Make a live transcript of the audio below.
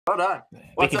Well done. We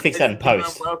What's can up, fix that in ladies and gentlemen?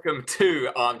 post. Welcome to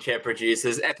Armchair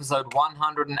Producers, episode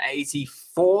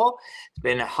 184. It's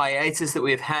been a hiatus that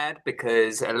we've had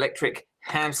because Electric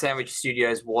Ham Sandwich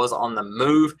Studios was on the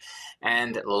move,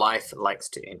 and life likes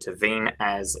to intervene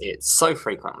as it so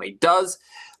frequently does.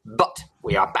 But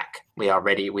we are back. We are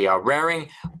ready. We are raring.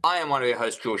 I am one of your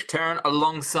hosts, George Terran,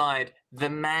 alongside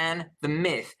the man, the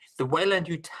myth, the Wayland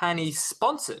Yutani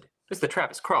sponsored Mr.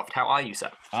 Travis Croft. How are you, sir?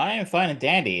 I am fine and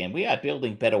dandy, and we are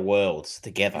building better worlds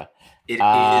together. It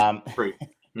is true. Do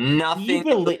Nothing you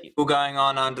believe? going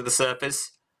on under the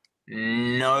surface.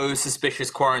 No suspicious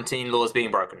quarantine laws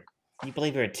being broken. You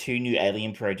believe there are 2 new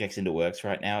alien projects in the works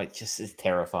right now? It just is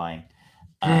terrifying.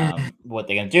 What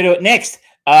they're going to do to it next?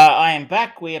 I am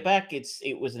back. We are back.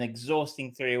 It was an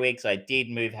exhausting 3 weeks. I did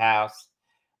move house.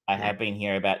 I have been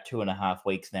here about 2.5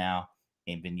 weeks now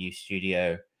in the new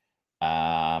studio.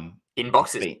 In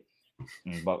boxes.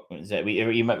 We don't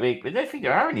think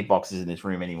there are any boxes in this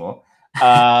room anymore.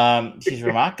 She's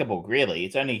remarkable, really.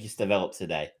 It's only just developed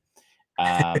today.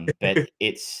 But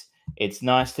it's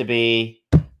nice to be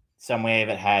somewhere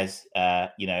that has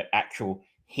actual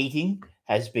heating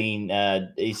has been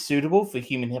is suitable for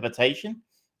human habitation,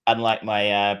 unlike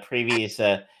my previous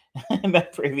my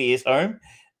previous home.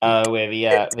 Where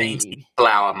the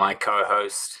Flower, my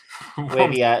co-host, where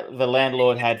the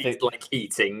landlord had like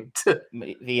heating.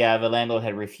 The landlord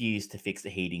had refused to fix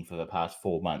the heating for the past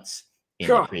 4 months in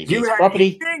God, the previous you had property.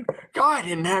 Heating? I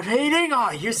didn't have heating.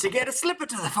 I used to get a slipper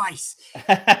to the face.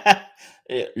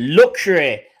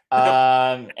 Luxury.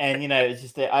 And it's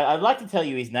just I'd like to tell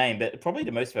you his name, but probably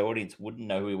the most of our audience wouldn't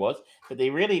know who he was. But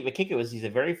the kicker was he's a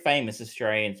very famous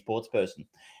Australian sports person.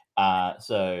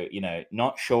 So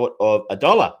not short of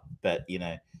 $1, but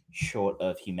short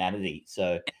of humanity.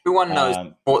 So everyone knows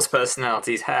sports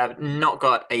personalities have not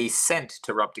got a cent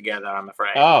to rub together, I'm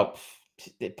afraid. Oh,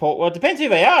 well, it depends who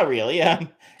they are, really. In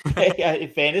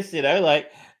fairness,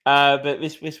 but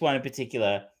this one in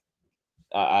particular,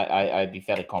 I'd be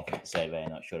fairly confident to say they're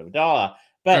not short of $1.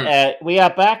 But we are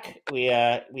back. We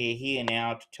are here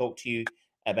now to talk to you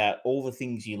about all the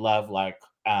things you love, like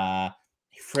horror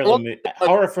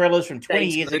thrillers from 20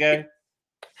 years ago.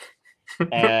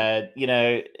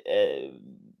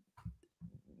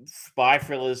 Spy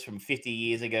thrillers from 50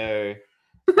 years ago.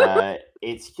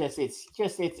 It's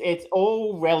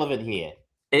all relevant here.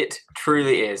 It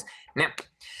truly is. Now,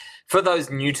 for those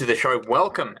new to the show,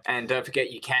 welcome. And don't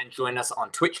forget, you can join us on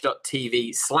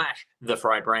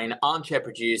twitch.tv/thefriedbrain. Armchair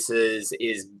Producers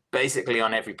is basically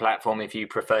on every platform if you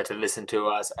prefer to listen to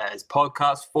us as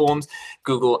podcast forms.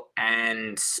 Google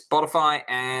and Spotify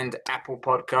and Apple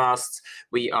Podcasts.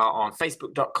 We are on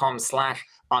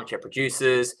facebook.com/armchair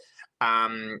producers.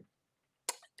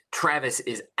 Travis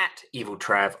is at Evil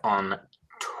Trav on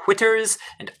Twitters,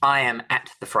 and I am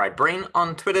at The Fried Brain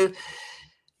on Twitter.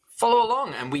 Follow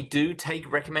along, and we do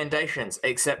take recommendations,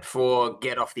 except for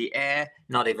Get Off the Air.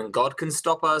 Not even God can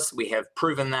stop us. We have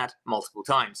proven that multiple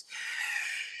times.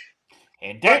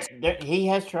 And he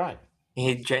has tried.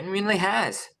 He genuinely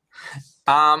has.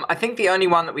 I think the only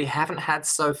one that we haven't had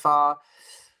so far...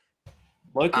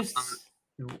 Locusts?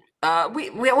 We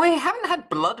haven't had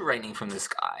blood raining from the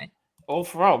sky. All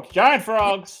frogs, giant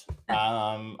frogs.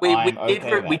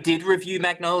 We did review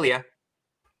Magnolia.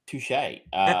 Touche.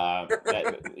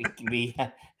 We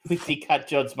cut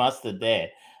John's mustard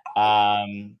there.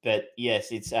 But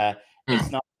yes, it's nice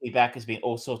to be back. There's been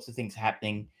all sorts of things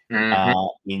happening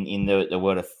in the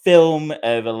world of film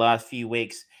over the last few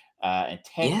weeks and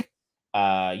tech.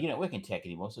 You don't work in tech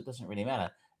anymore, so it doesn't really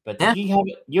matter. But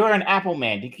you're an Apple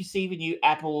man. Did you see the new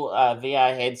Apple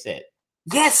VR headset?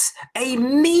 Yes, a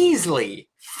measly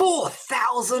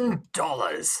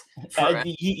 $4,000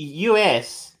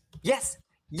 US. Yes,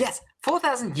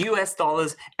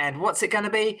 $4,000 and what's it going to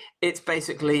be? It's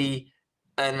basically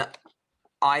an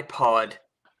iPod,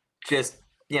 just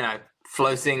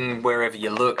floating wherever you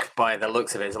look. By the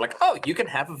looks of it, it's like, oh, you can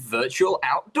have a virtual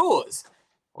outdoors,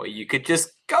 or you could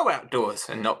just go outdoors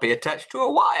and not be attached to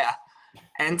a wire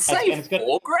and save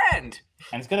 $4,000.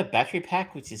 And it's got a battery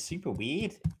pack, which is super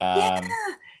weird.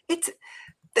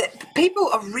 People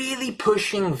are really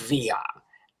pushing VR,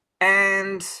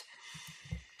 and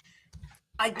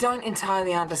I don't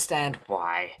entirely understand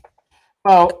why.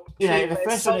 Well,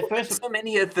 so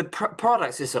many of the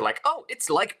products is sort of like, oh, it's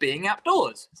like being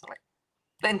outdoors. It's like,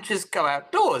 then just go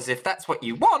outdoors if that's what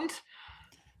you want.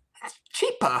 It's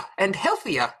cheaper and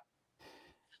healthier.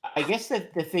 I guess the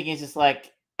thing is, it's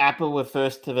like Apple were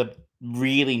first to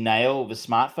really nail the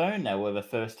smartphone. They were the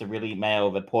first to really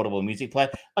nail the portable music player.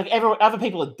 Like other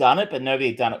people had done it, but nobody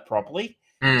had done it properly.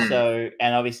 So,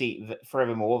 and obviously,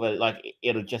 forevermore,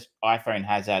 it'll just iPhone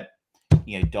has that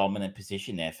dominant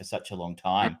position there for such a long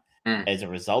time. As a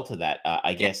result of that,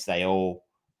 I guess they all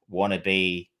want to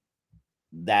be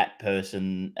that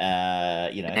person,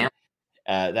 that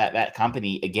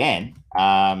company again.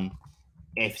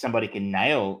 If somebody can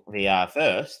nail VR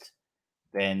first,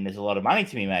 then there's a lot of money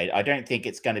to be made. I don't think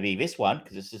it's going to be this one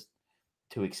because it's just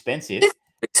too expensive. It's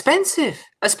expensive,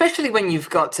 especially when you've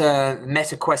got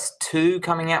Meta Quest 2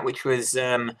 coming out, which was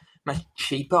much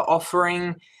cheaper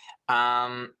offering.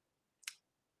 But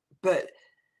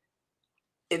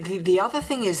the other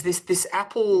thing is this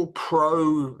Apple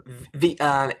Pro,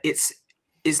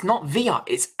 it's not VR,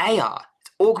 it's AR,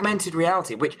 it's augmented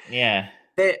reality, which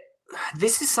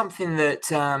this is something that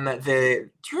do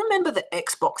you remember the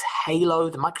Xbox Halo,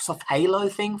 the Microsoft Halo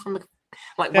thing from the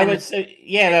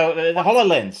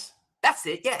HoloLens? That's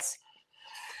it. Yes.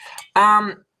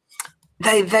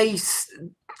 They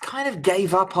kind of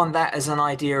gave up on that as an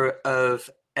idea of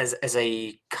as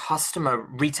a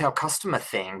retail customer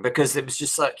thing because it was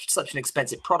just such an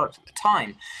expensive product at the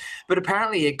time. But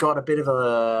apparently it got a bit of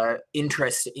a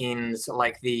interest in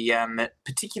like the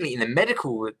particularly in the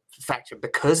medical factor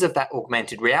because of that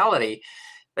augmented reality.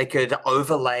 They could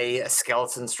overlay a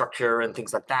skeleton structure and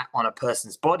things like that on a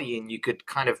person's body, and you could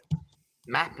kind of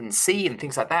map and see and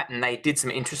things like that. And they did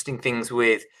some interesting things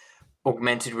with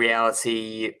augmented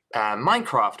reality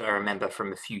Minecraft, I remember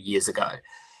from a few years ago.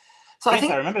 So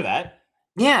I remember that.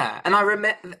 Yeah, and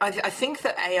I think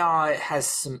that AR has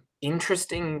some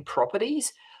interesting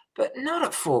properties, but not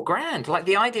at $4,000. Like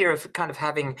the idea of kind of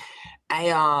having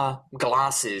AR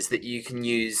glasses that you can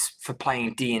use for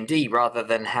playing D&D rather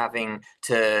than having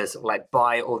to sort of like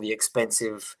buy all the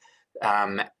expensive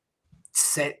the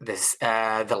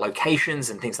locations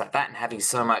and things like that, and having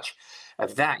so much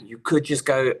of that, you could just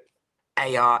go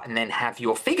AR and then have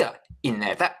your figure in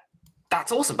there.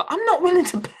 That's awesome, but I'm not willing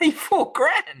to pay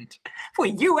 $4,000 for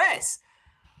US.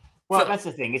 Well, that's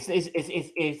the thing. It's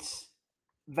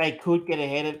they could get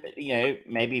ahead of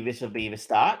maybe this will be the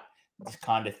start. This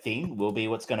kind of thing will be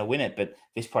what's going to win it, but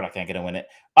this product ain't going to win it.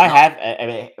 I have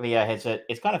a VR headset.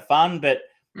 It's kind of fun, but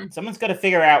someone's got to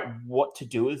figure out what to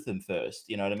do with them first.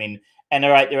 You know what I mean? And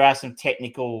there are some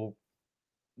technical,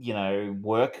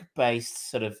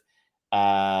 work-based sort of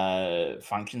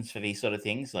functions for these sort of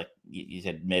things, like you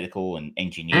said, medical and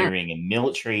engineering and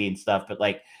military and stuff. But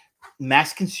like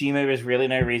mass consumer, there's really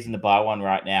no reason to buy one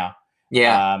right now.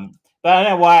 Yeah. But I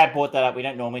don't know why I brought that up. We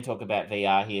don't normally talk about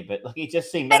VR here, but like it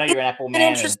just seemed, I know you're an Apple man.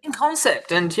 An interesting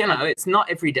concept, and it's not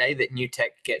every day that new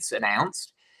tech gets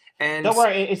announced. And don't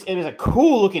worry, it was a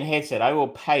cool looking headset. I will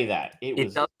pay that.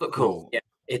 It does look cool. Yeah,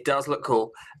 it does look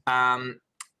cool.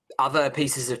 Other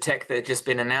pieces of tech that have just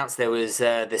been announced. There was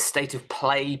the State of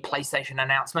Play PlayStation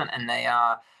announcement, and they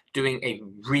are doing a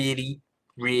really,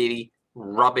 really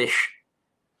rubbish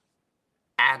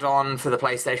add-on for the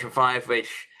PlayStation 5,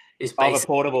 which is basically a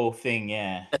portable thing,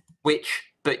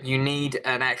 but you need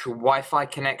an actual Wi-Fi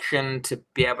connection to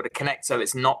be able to connect. So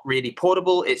it's not really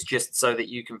portable. It's just so that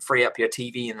you can free up your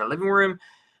TV in the living room.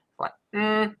 Like,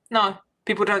 no,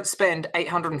 people don't spend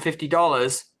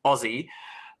 $850 Aussie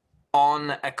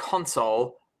on a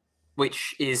console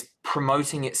which is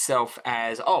promoting itself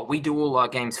as, we do all our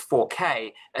games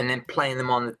 4K and then playing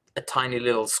them on a tiny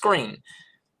little screen.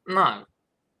 No,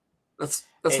 that's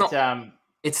not.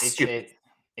 It's stupid.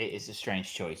 It's a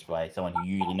strange choice by someone who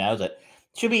usually knows it.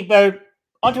 Should we go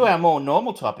onto our more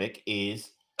normal topic?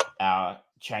 Is our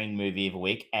chain movie of the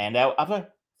week and our other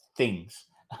things.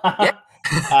 We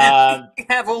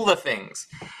have all the things.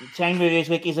 Chain movie this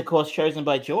week is, of course, chosen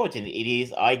by George, and it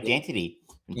is Identity.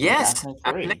 Yes,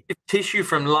 connective tissue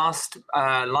from last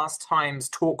time's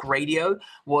talk radio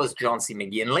was John C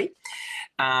McGinley,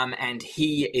 and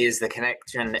he is the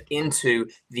connection into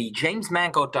the James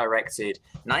Mangold-directed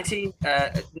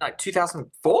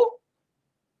 2004.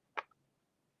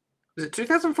 Was it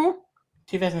 2004?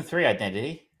 2003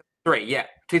 Identity.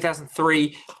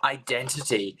 2003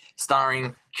 Identity,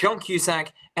 starring John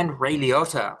Cusack and Ray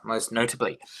Liotta, most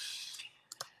notably.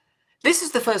 This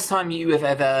is the first time you have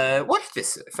ever watched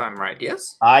this, if I'm right,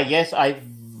 yes? Yes, I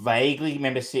vaguely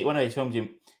remember seeing one of those films you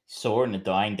saw in the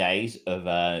dying days of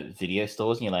video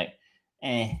stores, and you're like,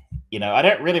 I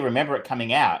don't really remember it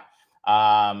coming out.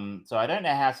 So I don't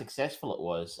know how successful it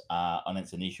was on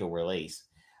its initial release.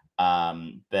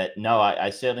 But no, I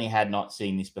certainly had not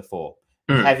seen this before.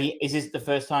 Have you? Is this the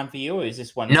first time for you, or is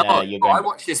this one? No, I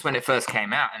watched this when it first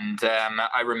came out, and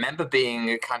I remember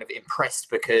being kind of impressed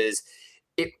because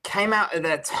it came out at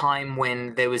that time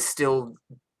when there was still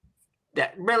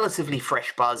that relatively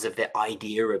fresh buzz of the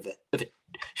idea of a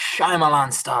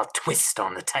Shyamalan-style twist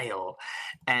on the tale,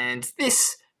 and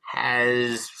this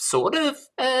has sort of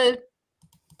a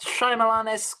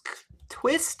Shyamalan-esque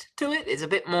twist to it. It's a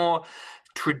bit more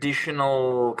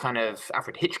traditional kind of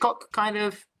Alfred Hitchcock kind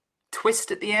of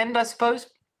twist at the end, I suppose.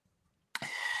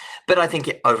 But I think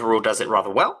it overall does it rather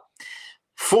well.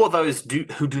 For those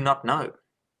who do not know,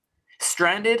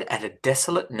 stranded at a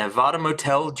desolate Nevada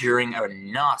motel during a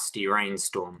nasty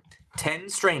rainstorm, 10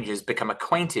 strangers become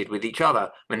acquainted with each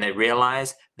other when they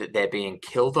realize that they're being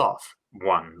killed off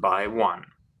one by one.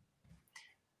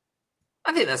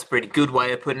 I think that's a pretty good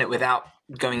way of putting it without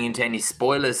going into any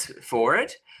spoilers for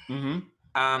it.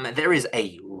 There is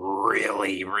a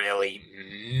really, really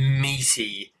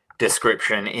meaty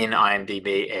description in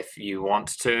IMDb if you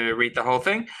want to read the whole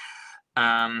thing.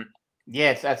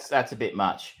 Yes, that's a bit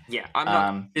much. Yeah, I'm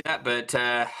not going to do that, but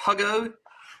Huggo,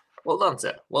 well done,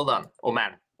 sir. Well done. Or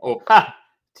man. Or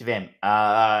to them.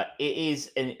 It is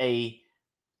an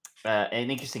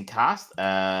interesting cast.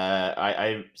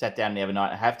 I sat down the other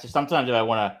night. I have to. Sometimes if I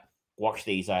want to watch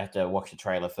these, I have to watch the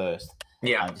trailer first.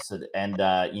 Yeah. And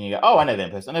you go, oh, I know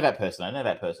that person. I know that person. I know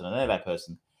that person. I know that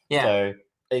person. Yeah. So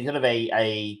it's kind of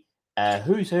a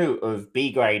who's who of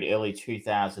B grade early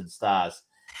 2000 stars.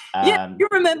 You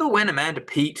remember when Amanda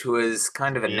Peet was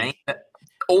kind of a name that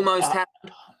almost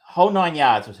happened? Whole 9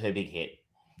 yards was her big hit.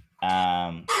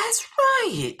 That's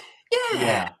right.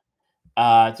 Yeah.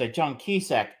 So John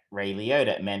Cusack, Ray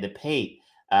Liotta, Amanda Peet,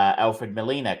 Alfred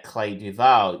Molina, Clay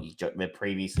Duvall, you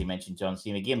previously mentioned John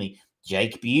C. McGinley,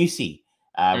 Jake Busey,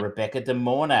 Rebecca De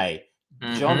Mornay,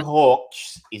 John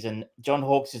Hawkes is a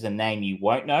name you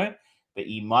won't know, but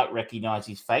you might recognize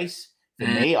his face. For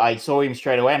me, I saw him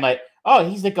straight away. I'm like, oh,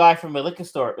 he's the guy from the liquor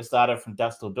store at the start of From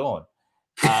Dusk Till Dawn.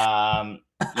 Yeah.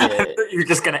 You're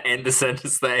just going to end the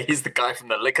sentence there. He's the guy from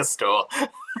the liquor store.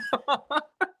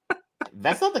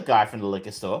 That's not the guy from the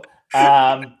liquor store.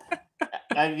 The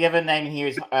other name here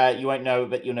is you won't know,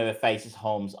 but you'll know the face is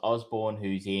Holmes Osborne,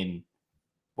 who's in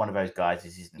one of those guys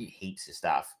is in heaps of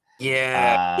stuff.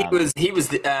 Yeah, he was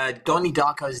Donnie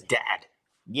Darko's dad.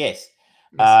 Yes.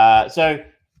 So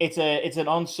it's an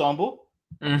ensemble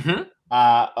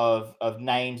of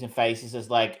names and faces. As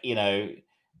like, you know,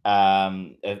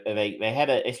 they had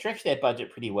they stretched their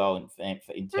budget pretty well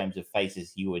in terms of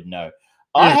faces you would know.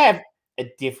 I have a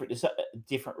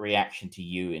different reaction to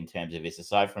you in terms of this.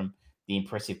 Aside from the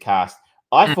impressive cast,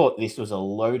 I thought this was a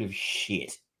load of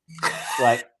shit.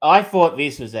 Like, I thought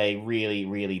this was a really,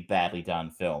 really badly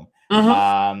done film.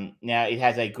 Now, it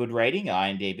has a good rating.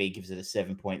 IMDb gives it a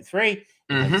 7.3. It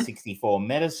has a 64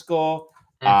 Metascore.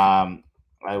 I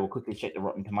will quickly check the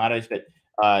Rotten Tomatoes, but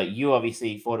you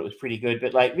obviously thought it was pretty good.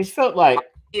 But like, this felt like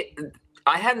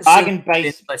I hadn't seen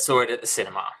it. I saw it at the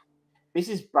cinema. This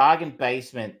is bargain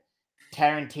basement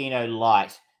Tarantino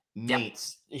light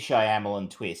meets Shyamalan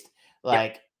twist.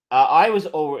 Like, I was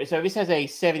already, so this has a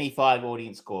 75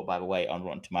 audience score, by the way, on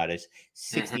Rotten Tomatoes,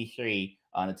 63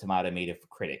 on a tomato meter for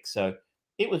critics. So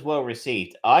it was well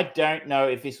received. I don't know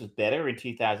if this was better in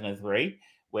 2003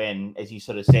 when, as you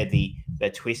sort of said, the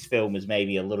twist film was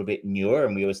maybe a little bit newer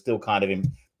and we were still kind of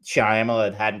in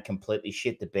Shyamalan hadn't completely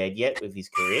shit the bed yet with his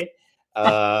career.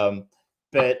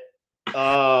 But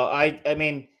I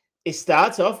mean, it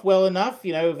starts off well enough,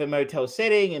 you know, with a motel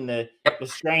setting and the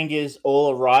strangers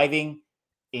all arriving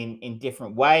in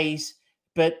different ways.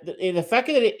 But the fact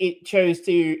that it chose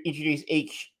to introduce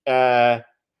each person,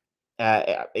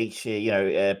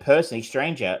 each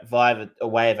stranger, via a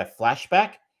way of a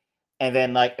flashback, and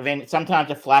then sometimes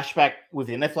a flashback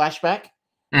within a flashback,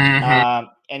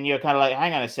 and you're kind of like,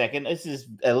 hang on a second, this is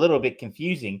a little bit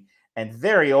confusing and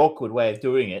very awkward way of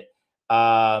doing it.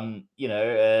 At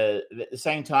the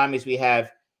same time as we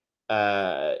have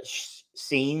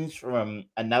scenes from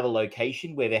another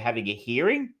location where they're having a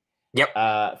hearing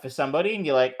for somebody, and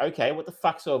you're like, okay, what the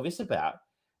fuck's all this about?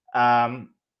 And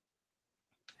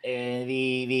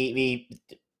the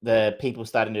people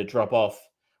starting to drop off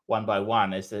one by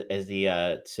one, as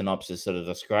the synopsis sort of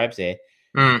describes there.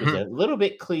 It was a little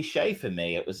bit cliche for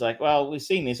me. It was like, well, we've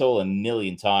seen this all a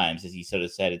million times, as you sort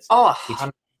of said. It's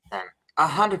 100%.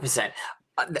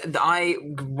 I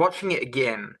watching it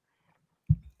again,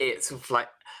 it's like,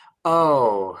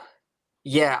 oh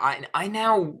yeah, I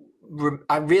now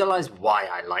I realize why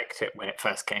I liked it when it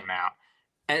first came out,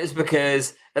 and it was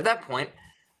because at that point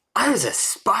I was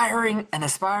aspiring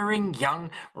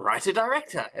young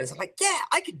writer-director. It's like, yeah,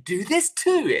 I could do this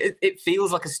too. It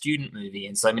feels like a student movie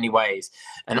in so many ways,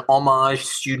 an homage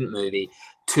student movie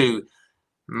to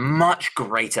much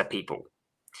greater people.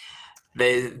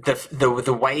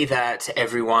 The way that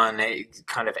everyone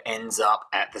kind of ends up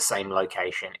at the same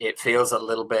location, it feels a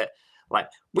little bit like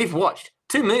we've watched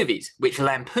two movies which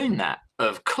lampoon that,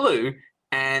 of Clue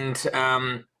and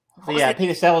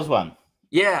Peter Sellers one.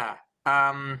 Yeah.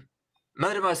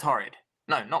 Murder Most Horrid.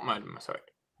 No, not Murder Most Horrid.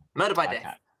 Murder by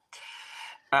Death.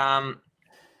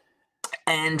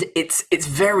 And it's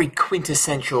very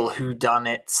quintessential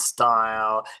whodunit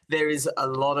style. There is a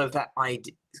lot of that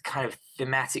kind of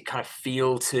thematic kind of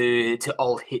feel to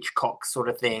old Hitchcock sort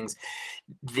of things.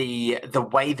 The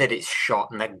way that it's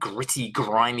shot and that gritty,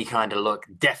 grimy kind of look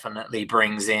definitely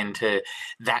brings into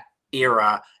that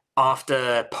era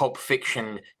after Pulp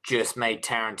Fiction just made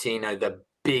Tarantino the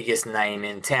biggest name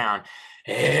in town.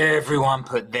 Everyone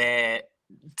took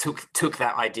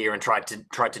that idea and tried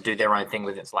to do their own thing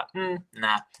with it. It's like,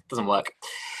 nah, doesn't work.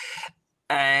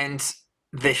 And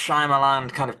the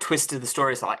Shyamalan kind of twist of the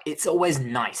story is like, it's always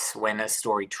nice when a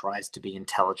story tries to be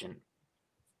intelligent,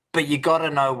 but you got to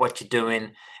know what you're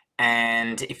doing.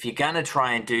 And if you're going to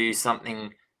try and do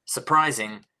something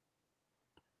surprising,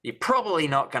 you're probably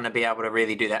not going to be able to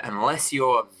really do that unless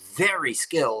you're very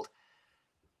skilled.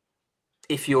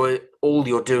 If all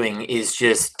you're doing is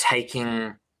just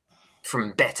taking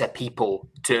from better people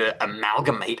to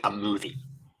amalgamate a movie,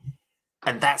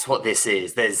 and that's what this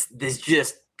is. There's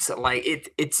just like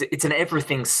it's an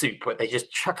everything soup where they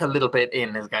just chuck a little bit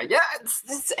in and go, yeah,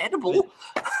 it's edible.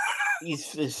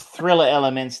 There's thriller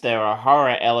elements, there are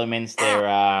horror elements, there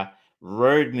are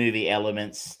road movie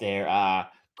elements, there are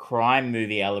crime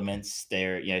movie elements,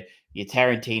 there, your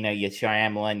Tarantino, your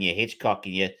Shyamalan, your Hitchcock,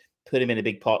 and you put them in a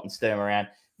big pot and stir them around.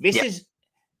 This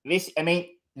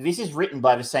is written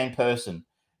by the same person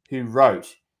who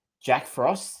wrote Jack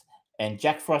Frost and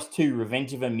Jack Frost 2: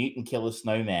 Revenge of a Mutant Killer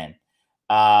Snowman.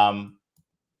 I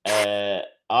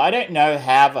don't know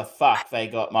how the fuck they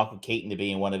got Michael Keaton to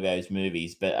be in one of those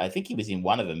movies, but I think he was in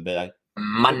one of them, but I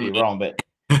could be wrong. But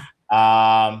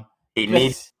he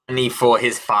needs money for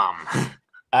his farm.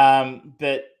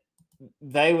 But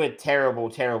they were terrible,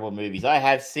 terrible movies. I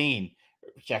have seen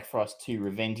Jack Frost 2: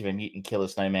 Revenge of a Mutant Killer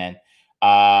Snowman.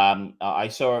 I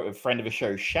saw a friend of the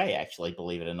show, Shay, actually,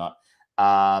 believe it or not,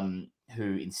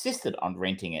 who insisted on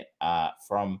renting it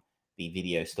from the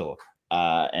video store.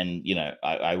 And,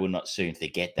 I will not soon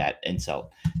forget that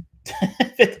insult.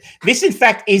 This, in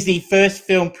fact, is the first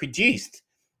film produced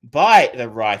by the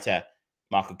writer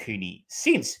Michael Cooney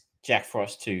since Jack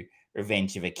Frost 2: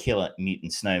 Revenge of a Killer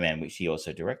Mutant Snowman, which he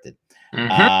also directed.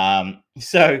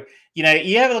 So, you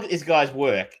have a look at this guy's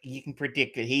work, you can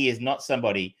predict that he is not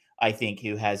somebody, I think,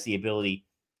 who has the ability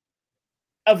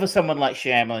of someone like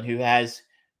Shyamalan, who has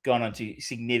gone on to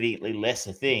significantly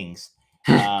lesser things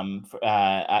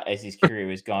as his career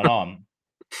has gone on.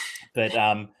 But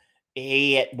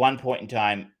he, at one point in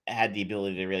time, had the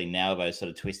ability to really nail those sort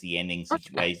of twisty endings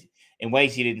in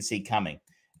ways you didn't see coming,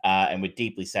 and were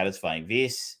deeply satisfying.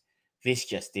 This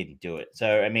just didn't do it.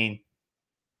 So,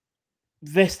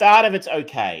 the start of it's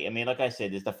okay. Like I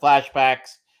said, there's the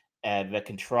flashbacks, the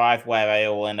contrived way they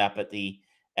all end up at the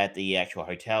actual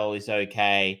hotel is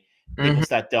okay. People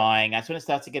start dying. That's when it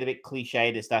starts to get a bit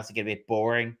cliched. It starts to get a bit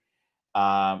boring.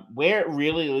 Where it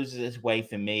really loses its way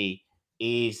for me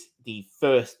is the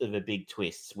first of the big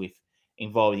twists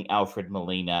involving Alfred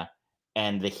Molina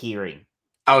and the hearing.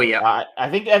 Oh yeah. I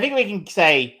think we can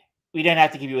say we don't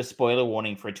have to give you a spoiler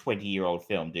warning for a 20-year-old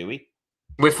film, do we?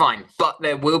 We're fine, but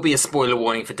there will be a spoiler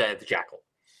warning for Day of the Jackal.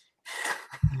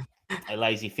 A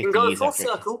lazy 50 years full after.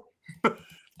 circle.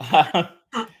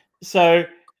 So,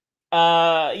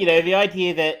 the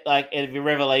idea that, the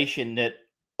revelation that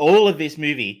all of this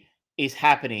movie is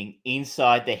happening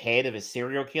inside the head of a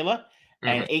serial killer,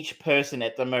 and each person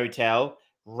at the motel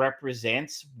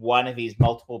represents one of his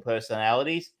multiple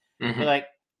personalities.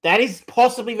 That is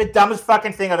possibly the dumbest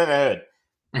fucking thing I've ever heard.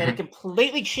 And it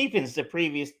completely cheapens the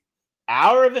previous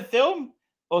hour of the film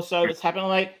or so that's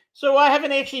happening. So I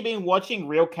haven't actually been watching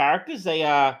real characters. They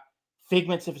are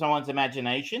figments of someone's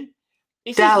imagination.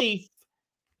 This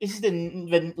is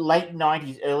the late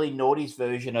 90s, early noughties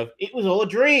version of It Was All a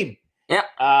Dream. Yep.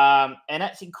 And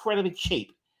that's incredibly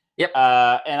cheap. Yep.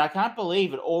 And I can't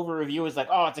believe it. All the reviewers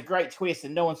oh, it's a great twist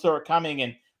and no one saw it coming.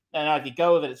 And if you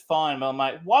go with it, it's fine. But I'm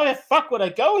like, why the fuck would I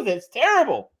go with it? It's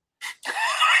terrible.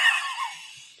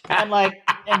 And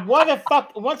why the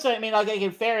fuck? Okay,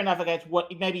 fair enough. Okay, it's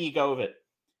what maybe you go with it.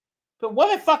 But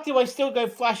why the fuck do I still go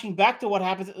flashing back to what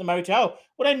happens at the motel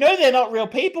when I know they're not real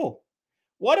people?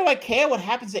 Why do I care what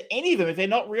happens to any of them if they're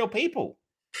not real people?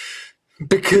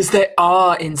 Because they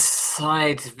are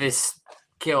inside this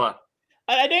killer.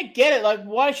 I don't get it.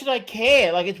 Why should I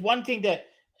care? It's one thing to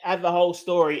have the whole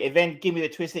story and then give me the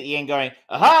twist at the end going,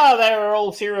 aha, they were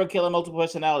all serial killer, multiple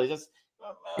personalities. That's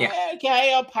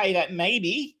okay, I'll pay that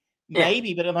maybe. But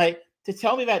I'm to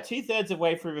tell me about 2/3 of the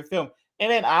way through the film and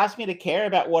then ask me to care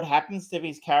about what happens to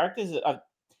these characters that I've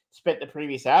spent the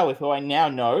previous hour with, who I now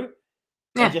know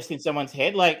Yeah. just in someone's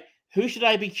head. Like, who should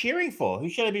I be cheering for? Who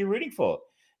should I be rooting for?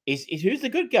 Is who's the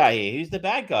good guy here? Who's the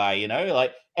bad guy? You know,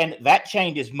 like, and that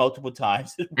changes multiple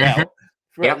times as well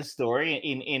throughout the story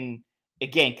in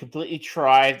again completely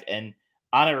trived and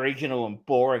unoriginal and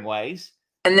boring ways.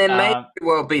 And there may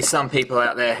well be some people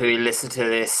out there who listen to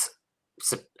this.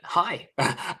 Hi,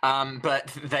 but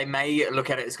they may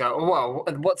look at it and go, "Oh,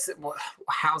 well,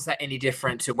 how's that any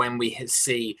different to when we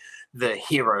see the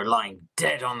hero lying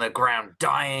dead on the ground,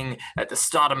 dying at the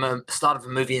start of a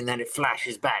movie, and then it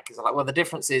flashes back?" It's like, well, the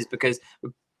difference is because,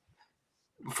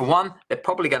 for one, they're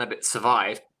probably going to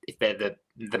survive if they're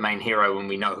the main hero and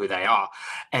we know who they are,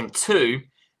 and two,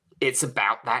 it's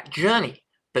about that journey.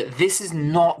 But this is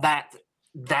not that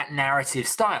narrative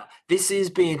style. This is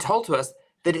being told to us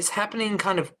that it's happening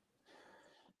kind of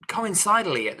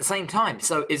coincidentally at the same time.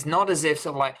 So it's not as if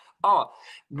sort of like, oh,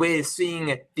 we're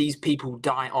seeing these people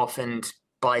die off, and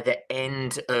by the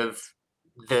end of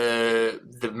the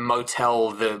motel,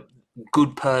 the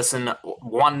good person,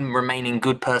 one remaining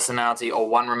good personality or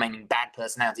one remaining bad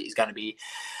personality is going to be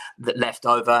left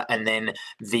over, and then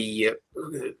the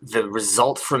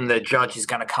result from the judge is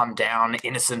going to come down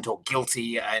innocent or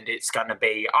guilty, and it's going to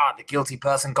be the guilty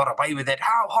person got away with it,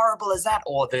 how horrible is that,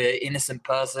 or the innocent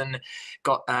person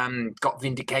got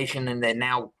vindication and they're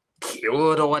now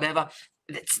cured or whatever.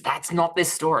 That's not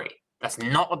this story. That's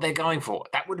not what they're going for.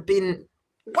 That would have been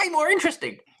way more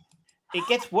interesting. It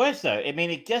gets worse though. I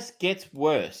mean, it just gets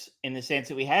worse in the sense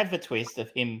that we have the twist of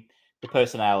him, the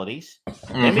personalities.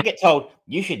 Then we get told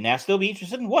you should now still be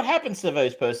interested in what happens to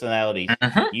those personalities.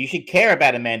 You should care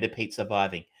about Amanda Peet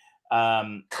surviving.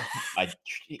 Yeah.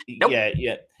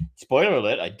 Spoiler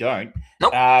alert, I don't.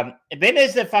 And then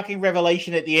there's the fucking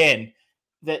revelation at the end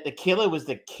that the killer was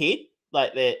the kid,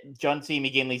 like the John C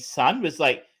McGinley's son, was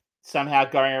like somehow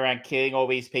going around killing all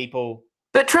these people.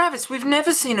 But Travis, we've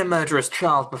never seen a murderous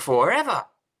child before, ever.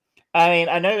 I mean,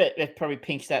 I know that they've probably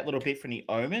pinched that little bit from The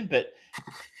Omen, but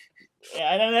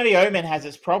I don't know. The Omen has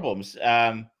its problems,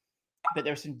 but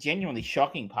there are some genuinely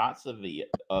shocking parts of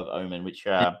Omen, which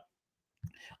I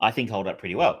think hold up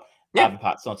pretty well. Other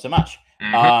parts not so much.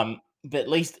 But at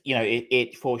least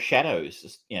it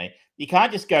foreshadows. You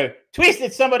can't just go twist.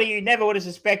 It's somebody you never would have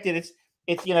suspected.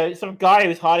 It's some guy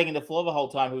who's hiding in the floor the whole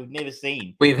time who we've never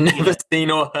seen. We've never seen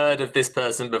or heard of this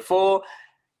person before.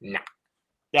 No.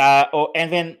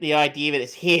 And then the idea that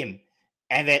it's him,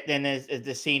 and that then there's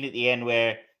the scene at the end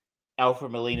where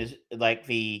Alfred Molina's like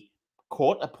the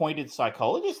court-appointed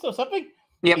psychologist or something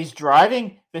is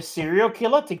driving the serial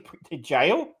killer to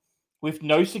jail with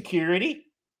no security,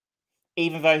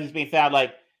 even though he's been found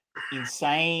like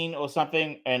insane or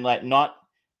something and like not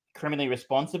criminally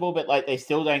responsible, but like they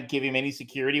still don't give him any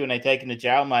security when they take him to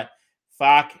jail. I'm like,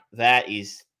 fuck, that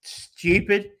is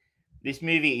stupid. This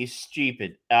movie is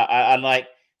stupid. I'm like,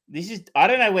 I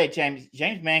don't know where James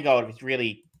Mangold has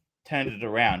really turned it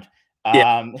around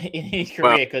in his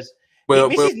career, because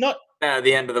this is not at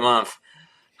the end of the month.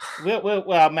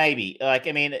 Well, maybe. Like,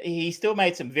 I mean, he still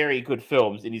made some very good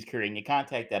films in his career, and you can't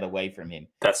take that away from him.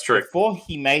 That's true. Before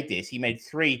he made this, he made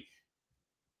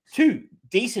two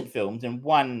decent films and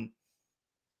one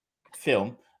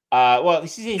film. Well,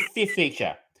 this is his fifth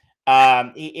feature.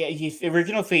 His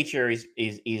original feature is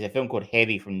a film called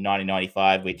Heavy from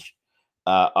 1995, which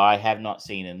I have not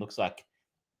seen and looks like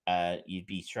you'd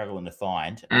be struggling to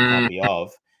find a copy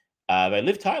of. But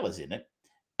Liv Tyler's in it.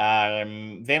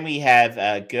 Then we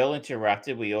have Girl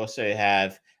Interrupted. We also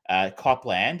have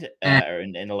Copland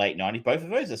in the late 90s. Both of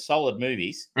those are solid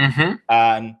movies. Kate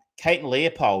and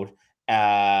Leopold,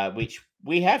 which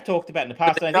we have talked about in the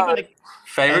past.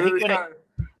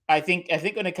 I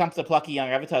think when it comes to plucky young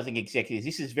advertising executives,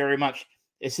 this is very much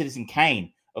a Citizen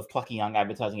Kane of plucky young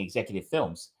advertising executive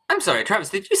films. I'm sorry, Travis,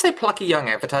 did you say plucky young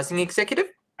advertising executive?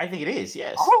 I think it is,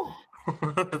 yes. Oh,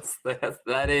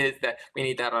 that is. We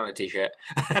need that on a t-shirt.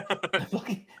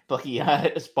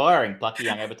 Aspiring plucky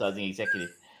young advertising executive.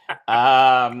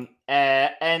 And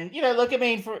look, I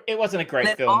mean, it wasn't a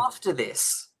great film. After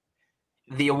this,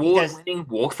 the award-winning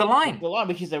Walk the Line,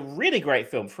 which is a really great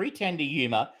film, free tender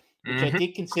humor, which I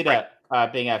did consider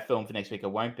being our film for next week. It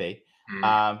won't be,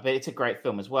 but it's a great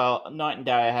film as well. Night and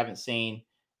Day I haven't seen.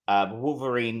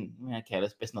 Wolverine. Okay,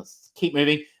 let's not keep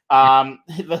moving.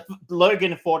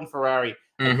 Logan, Ford, and Ferrari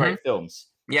are great films.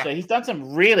 Yeah. So he's done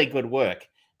some really good work.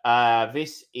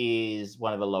 This is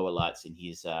one of the lower lights in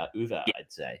his oeuvre,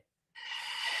 I'd say.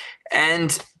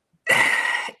 And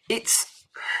it's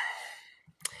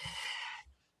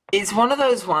one of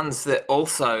those ones that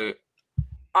also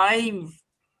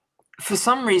for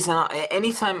some reason,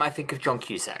 anytime I think of John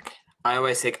Cusack, I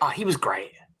always think, oh, he was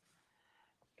great.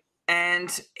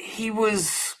 And he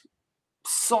was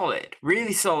solid,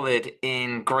 really solid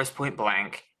in Gross Point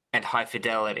Blank and High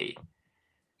Fidelity.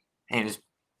 And he was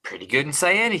pretty good in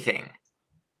Say Anything.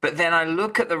 But then I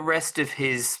look at the rest of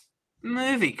his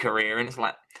movie career and it's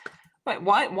like, wait,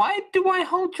 why do I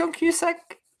hold John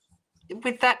Cusack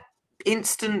with that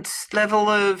instant level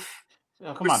of...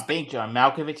 Oh, come on, Big John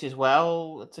Malkovich as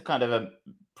well. It's a kind of a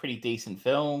pretty decent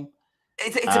film.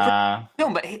 It's a pretty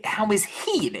film, but how is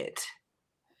he in it?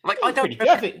 Like, I don't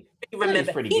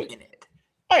remember him in it.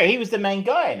 Oh, he was the main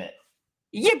guy in it.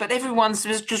 Yeah, but everyone's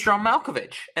just John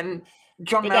Malkovich, and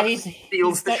John Malkovich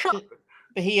steals the show.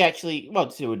 But he actually, well,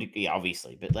 to a degree,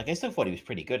 obviously, but like I still thought he was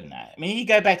pretty good in that. I mean, you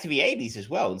go back to the 80s as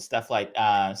well and stuff like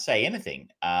Say Anything.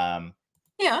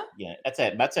 Yeah,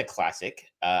 that's a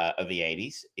classic of the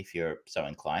 80s, if you're so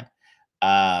inclined.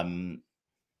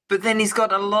 But then he's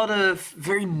got a lot of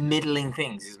very middling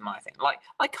things, is my thing. Like,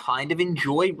 I kind of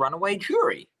enjoy Runaway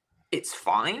Jury. It's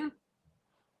fine,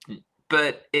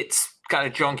 but it's kind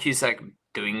of John Cusack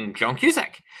doing John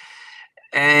Cusack.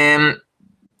 I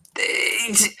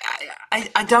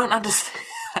don't understand.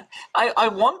 I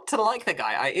want to like the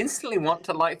guy. I instantly want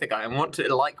to like the guy. I want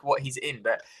to like what he's in,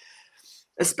 but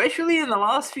especially in the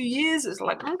last few years, it's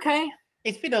like, okay.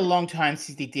 It's been a long time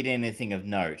since he did anything of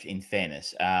note, in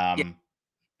fairness. I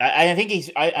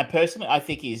think I personally, I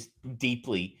think he's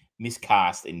deeply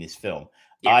miscast in this film.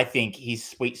 Yeah. I think his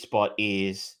sweet spot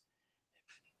is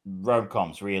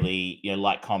rom-coms, really,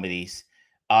 light comedies.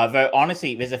 Though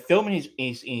honestly, there's a film in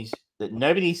his that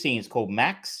nobody's seen. It's called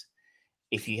Max.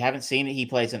 If you haven't seen it, he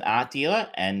plays an art dealer,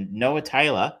 and Noah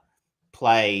Taylor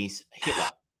plays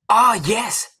Hitler. Oh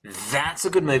yes, that's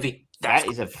a good movie. That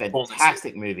is a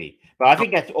fantastic movie. But I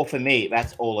think that's all for me.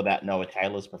 That's all about Noah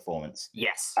Taylor's performance.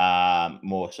 Yes.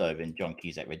 More so than John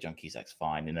Cusack, where John Cusack's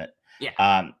fine in it.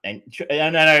 Yeah. And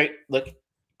no. Look,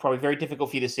 probably very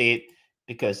difficult for you to see it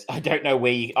because I don't know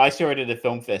where I saw it at a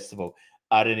film festival.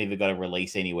 I don't even got a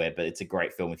release anywhere, but it's a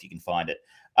great film if you can find it.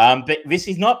 But this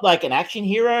is not like an action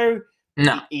hero.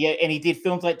 No. And he did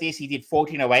films like this. He did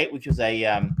 1408, which was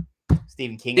a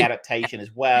Stephen King adaptation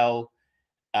as well.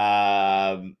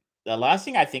 The last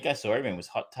thing I think I saw him in was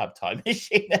Hot Tub Time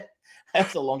Machine.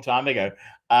 That's a long time ago.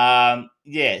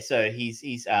 So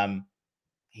he's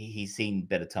seen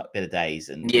better days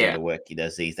and the work he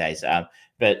does these days.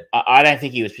 But I don't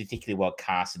think he was particularly well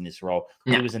cast in this role.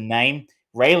 No. He was a name.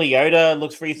 Ray Liotta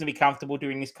looks reasonably comfortable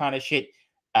doing this kind of shit.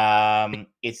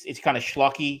 It's kind of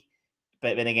schlocky,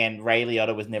 but then again, Ray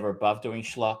Liotta was never above doing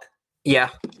schlock. Yeah,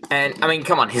 and I mean,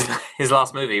 come on, his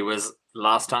last movie was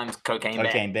Last Time's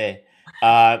Cocaine Bear.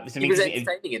 He was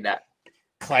entertaining in that.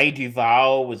 Clay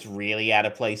Duvall was really out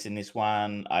of place in this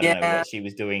one. I don't know what she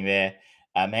was doing there.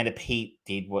 Amanda Peet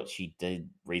did what she did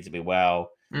reasonably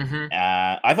well. Mm-hmm.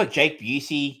 I thought Jake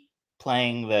Busey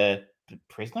playing the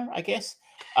prisoner, I guess,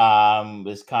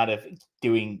 was kind of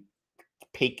doing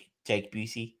peak Jake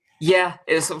Busey. Yeah,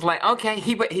 it was sort of like, okay,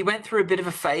 he went through a bit of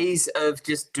a phase of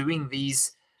just doing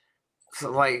these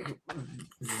sort of like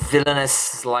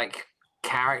villainous like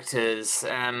characters,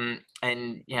 and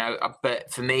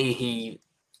but for me,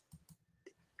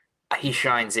 he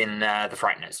shines in The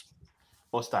Frighteners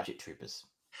or Starship Troopers.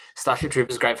 Starship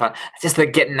Troopers is great fun. Just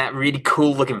getting that really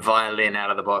cool looking violin out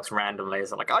of the box randomly.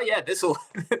 It's like, oh yeah, this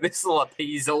will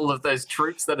appease all of those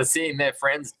troops that are seeing their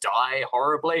friends die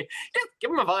horribly. Yeah,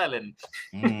 give them a violin.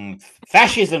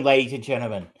 Fascism, ladies and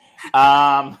gentlemen.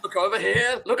 Look over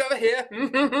here. Look over here.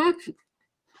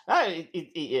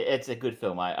 It's a good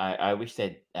film. I wish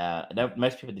that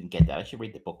most people didn't get that. I should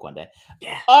read the book one day.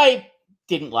 Yeah. I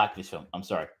didn't like this film. I'm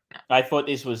sorry. I thought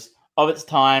this was of its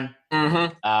time.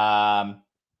 Mm-hmm.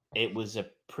 It was a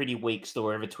pretty weak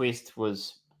story. The twist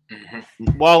was,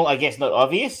 well, I guess not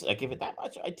obvious. I give it that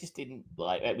much. I just didn't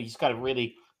like it. We just kind of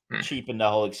really cheapened the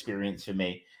whole experience for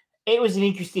me. It was an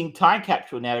interesting time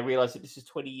capsule now to realize that this is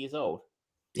 20 years old.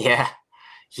 Yeah.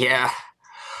 Yeah.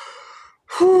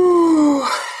 Whew.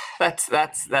 That's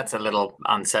a little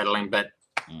unsettling, but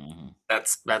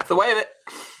that's the way of it.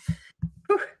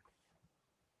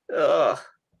 Ugh.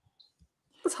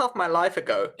 That's half my life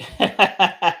ago.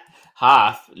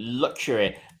 Half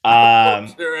luxury.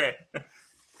 Luxury.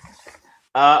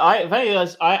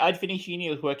 I'd finished uni.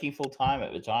 I was working full time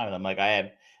at the time, and I'm like, I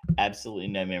have absolutely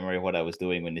no memory of what I was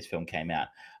doing when this film came out.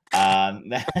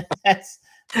 That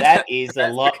is a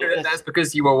lot. That's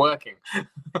because you were working.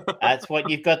 That's what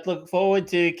you've got to look forward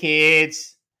to,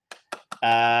 kids.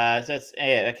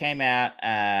 It came out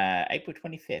April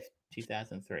 25th,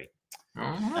 2003.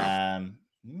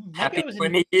 Happy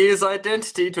 20 years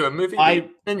identity to a movie I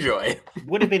enjoy. I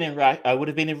would have been in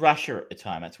Russia at the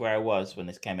time. That's where I was when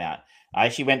this came out. I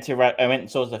actually went and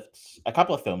saw a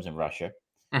couple of films in Russia.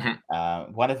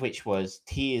 one of which was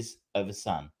Tears of a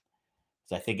Son.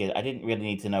 So I figured I didn't really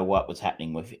need to know what was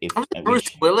happening with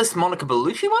Bruce Willis, Monica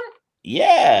Bellucci one?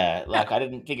 Yeah, like I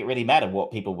didn't think it really mattered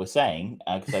what people were saying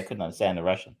because I couldn't understand the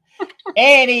Russian.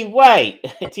 Anyway,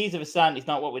 Tears of a Son is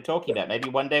not what we're talking about. Maybe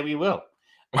one day we will.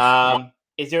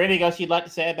 Is there anything else you'd like to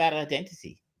say about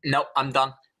Identity? No, I'm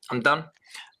done.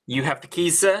 You have the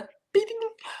keys, sir.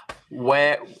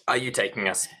 Where are you taking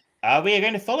us? We are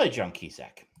going to follow John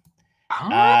Cusack.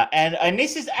 And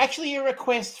this is actually a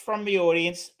request from the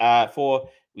audience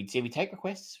we take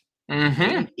requests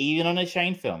even on a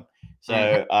Shane film.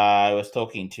 So I was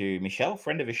talking to Michelle,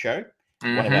 friend of the show,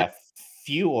 one of our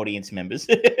few audience members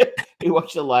who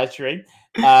watched the live stream.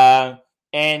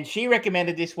 And she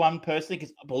recommended this one personally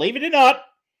because, believe it or not,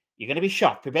 you're going to be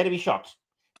shocked. Prepare to be shocked.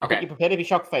 Okay. Put your prepare to be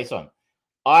shocked face on.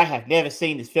 I have never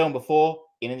seen this film before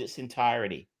in its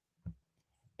entirety.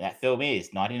 That film is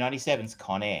 1997's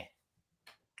Con Air.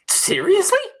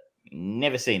 Seriously?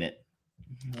 Never seen it.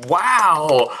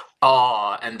 Wow.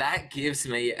 Oh, and that gives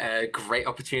me a great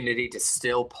opportunity to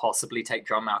still possibly take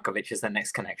John Malkovich as the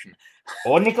next connection.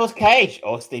 Or Nicolas Cage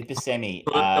or Steve Buscemi.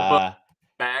 Put the book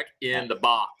back in the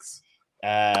box.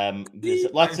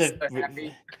 There's lots of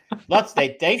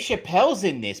Dave Chappelle's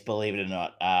in this, believe it or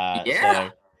not.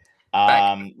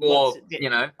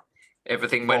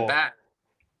 Everything went bad.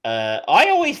 I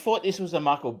always thought this was a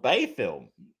Michael Bay film.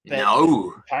 But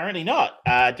no, apparently not.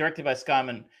 Directed by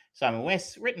Simon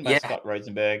West, written by Scott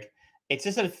Rosenberg. It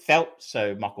just sort of felt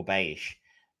so Michael Bay-ish.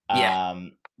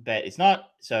 But it's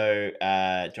not. So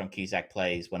John Cusack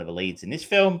plays one of the leads in this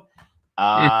film.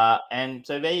 And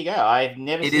so there you go. I've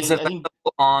never seen it. It is available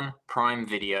on Prime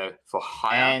Video for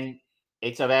hire. And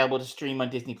it's available to stream on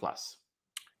Disney Plus.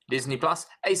 Disney Plus,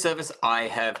 a service I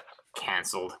have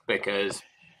cancelled because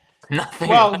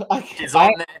nothing is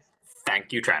on there.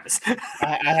 Thank you, Travis.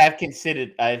 I have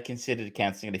considered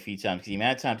cancelling it a few times because the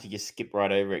amount of times you just skip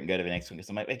right over it and go to the next one because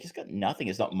I'm like, I just got nothing.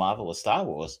 It's not Marvel or Star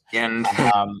Wars. And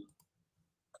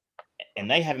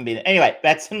they haven't been. Anyway,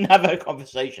 that's another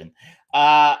conversation.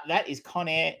 That is Con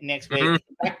Air next week.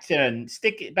 Back in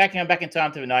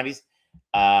time to the 90s.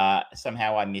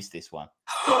 Somehow I missed this one.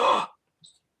 I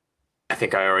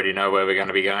think I already know where we're going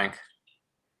to be going.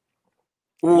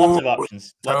 Lots of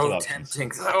options. So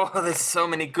tempting. Oh, there's so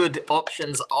many good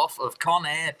options off of Con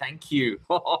Air. Thank you.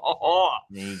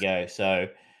 There you go. So,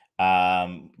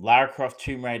 Lara Croft,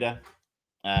 Tomb Raider.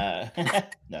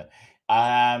 No.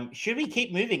 Should we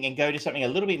keep moving and go to something a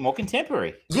little bit more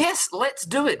contemporary? Yes, let's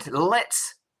do it.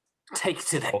 Let's take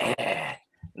to the air.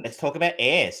 Let's talk about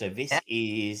Air. So this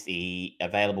is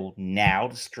available now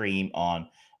to stream on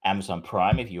Amazon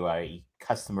Prime if you are a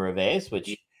customer of theirs,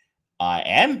 which I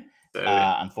am.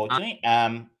 Unfortunately,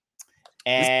 and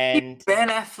Ben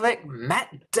Affleck, Matt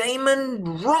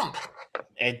Damon romp.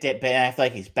 Ben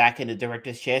Affleck is back in the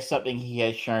director's chair, something he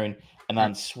has shown an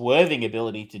unswerving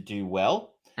ability to do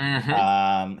well.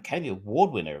 Academy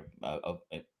Award winner of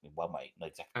one way, not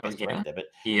exactly best director, but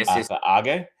for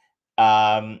Argo.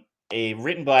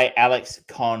 Written by Alex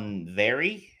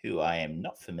Convery, who I am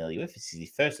not familiar with. This is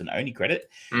his first and only credit.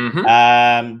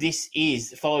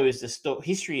 This follows the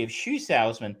history of shoe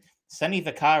salesman Sonny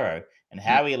Vaccaro and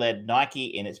how he led Nike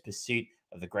in its pursuit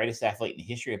of the greatest athlete in the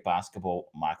history of basketball,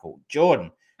 Michael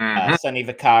Jordan. Sonny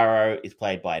Vaccaro is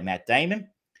played by Matt Damon.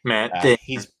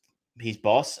 His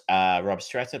boss, Rob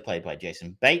Stratzer, played by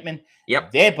Jason Bateman.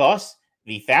 Their boss,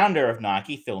 the founder of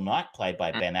Nike, Phil Knight, played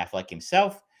by Ben Affleck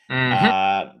himself.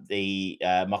 Michael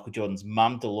Jordan's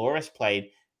mum, Dolores, played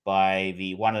by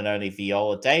the one and only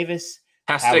Viola Davis.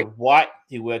 Howard White,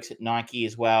 who works at Nike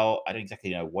as well. I don't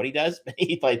exactly know what he does, but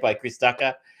he's played by Chris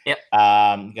Tucker. You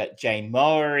got Jane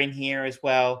Moore in here as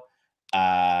well.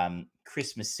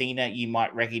 Chris Messina, you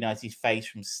might recognize his face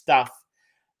from Stuff.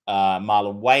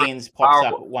 Marlon Wayans pops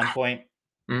up at one point.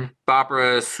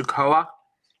 Barbara Sukowa,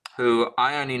 who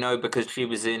I only know because she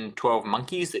was in 12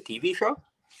 Monkeys, the TV show.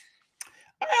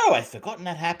 Oh, I've forgotten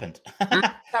that happened.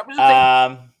 That was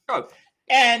a thing.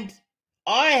 And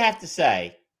I have to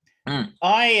say, a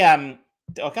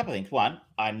couple of things. One,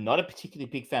 I'm not a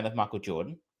particularly big fan of Michael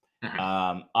Jordan.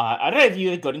 I don't know if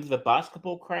you got into the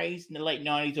basketball craze in the late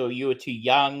 90s, or you were too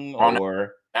young,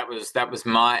 or that was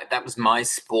my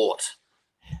sport.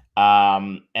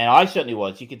 And I certainly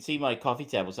was. You can see my coffee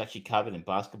table was actually covered in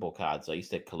basketball cards. I used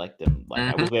to collect them.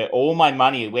 That was where all my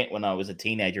money went when I was a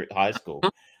teenager at high school.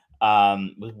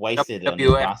 Was wasted on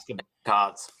basketball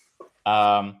cards.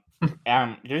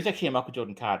 There's actually a Michael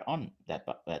Jordan card on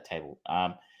that table.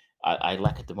 I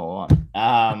lacquered them all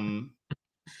on.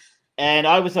 And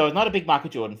I was not a big Michael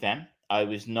Jordan fan. I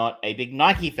was not a big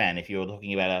Nike fan. If you were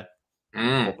talking about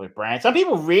a corporate brand, some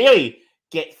people really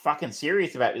get fucking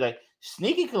serious about it. Like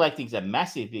sneaker collecting is a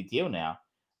massive big deal now.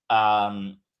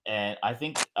 And I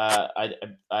think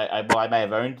I may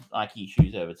have owned Nike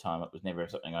shoes over time. It was never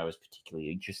something I was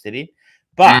particularly interested in.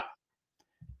 But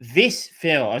this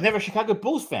film, I was never a Chicago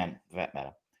Bulls fan, for that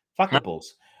matter. Fuck the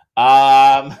Bulls.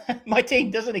 My team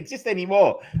doesn't exist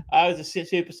anymore. I was a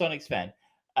Supersonics fan.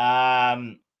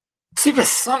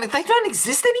 Supersonic, they don't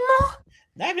exist anymore?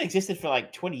 They haven't existed for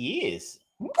like 20 years.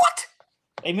 What?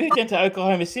 They moved into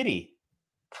Oklahoma City.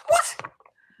 What?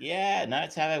 Yeah, no,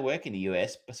 it's how they work in the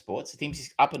US for sports. The teams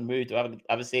just up and moved to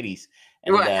other cities.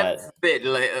 And, Well, it's a bit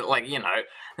like, you know,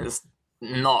 it's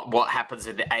not what happens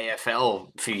in the AFL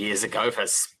a few years ago for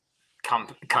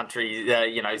countries,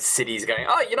 you know, cities going,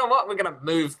 oh, you know what, we're going to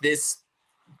move this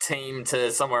team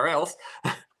to somewhere else.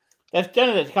 They've done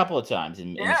it a couple of times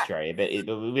in Australia, but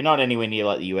we're not anywhere near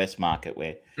like the US market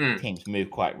where teams move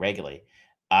quite regularly.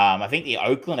 I think the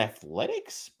Oakland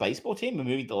Athletics baseball team are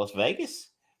moving to Las Vegas,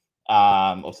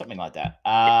 or something like that.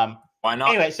 Why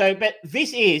not? Anyway, but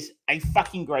this is a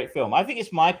fucking great film. I think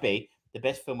this might be the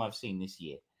best film I've seen this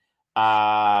year.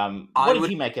 What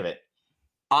did you make of it?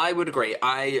 I would agree.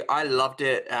 I loved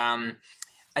it.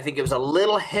 I think it was a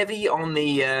little heavy on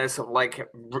the sort of like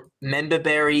member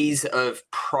berries of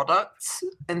products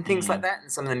and things like that,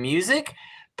 and some of the music.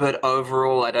 But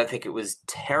overall, I don't think it was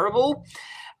terrible.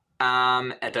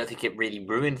 I don't think it really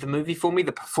ruined the movie for me.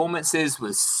 The performances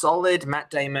was solid. Matt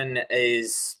Damon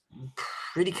is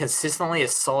pretty consistently a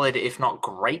solid, if not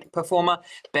great, performer.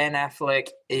 Ben Affleck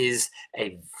is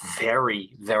a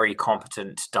very, very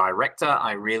competent director.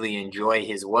 I really enjoy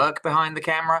his work behind the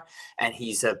camera, and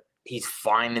he's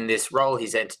fine in this role.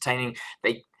 He's entertaining.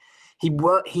 He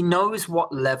knows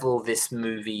what level this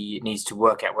movie needs to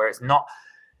work at, where it's not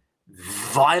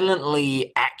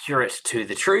violently accurate to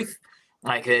the truth.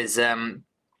 Like there's a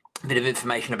bit of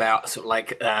information about sort of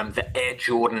like the Air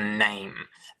Jordan name,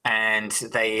 and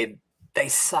they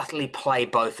subtly play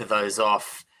both of those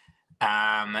off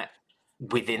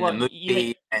within the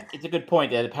movie. It's a good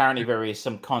point that apparently there is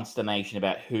some consternation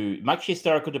about much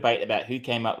historical debate about who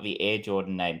came up with the Air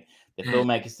Jordan name. The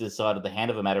filmmakers decided to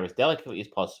handle the matter as delicately as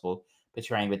possible,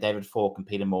 portraying that David Falk and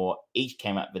Peter Moore each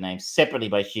came up with the name separately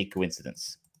by sheer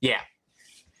coincidence. Yeah.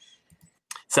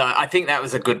 So I think that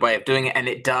was a good way of doing it, and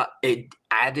it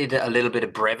added a little bit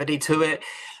of brevity to it.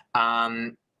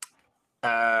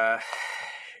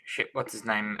 What's his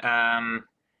name?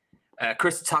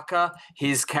 Chris Tucker.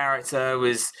 His character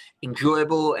was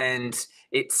enjoyable, and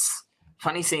it's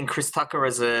funny seeing Chris Tucker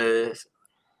as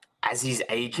he's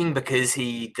aging, because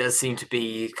he does seem to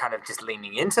be kind of just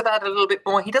leaning into that a little bit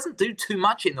more. He doesn't do too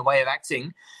much in the way of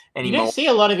acting anymore. You don't see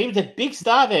a lot of him. He's a big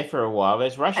star there for a while.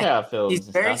 There's Rush Hour films. He's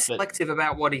very selective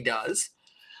about what he does.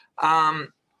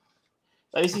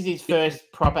 This is his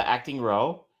first proper acting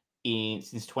role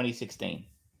since 2016.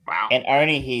 Wow. And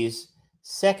only his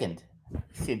second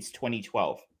since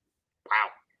 2012. Wow.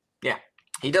 Yeah.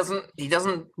 He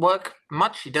doesn't work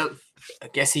much. I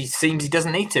guess he seems he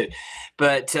doesn't need to.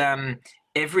 But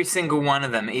every single one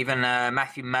of them, even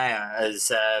Matthew Mayer as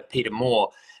Peter Moore,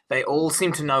 they all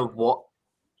seem to know what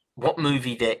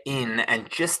movie they're in, and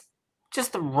just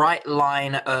the right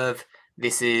line of,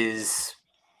 this is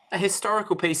a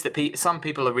historical piece that some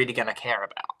people are really going to care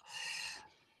about.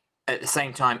 At the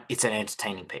same time, it's an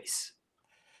entertaining piece.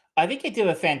 I think they do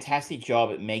a fantastic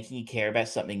job at making you care about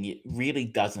something that really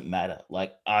doesn't matter.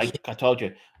 Like I told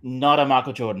you, not a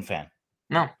Michael Jordan fan.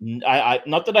 No, I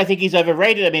not that I think he's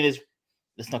overrated. I mean,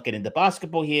 let's not get into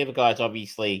basketball here. The guy's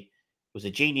obviously was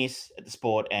a genius at the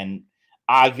sport, and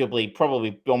arguably,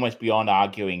 probably almost beyond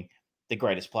arguing, the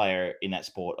greatest player in that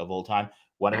sport of all time.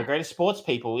 One of the greatest sports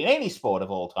people in any sport of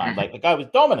all time. Like the guy was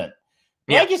dominant.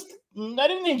 Yeah. I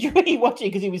didn't enjoy watching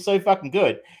because he was so fucking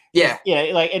good. Yeah.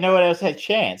 Yeah, like, and no one else had a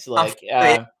chance. Like,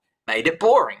 made it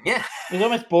boring. Yeah. It was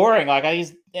almost boring. Like,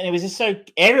 and it was just so,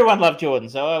 everyone loved Jordan.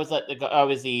 So I was like, I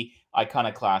was the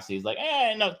iconoclast. He was like,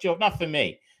 not for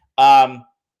me.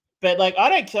 But like, I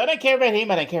don't care about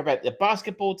him. I don't care about the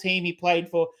basketball team he played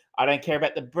for. I don't care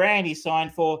about the brand he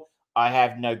signed for. I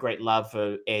have no great love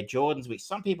for Air Jordans, which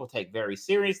some people take very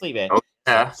seriously.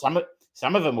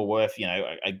 Some of them are worth,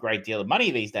 a great deal of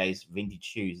money these days, vintage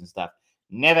shoes and stuff.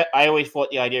 I always thought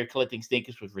the idea of collecting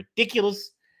sneakers was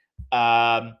ridiculous.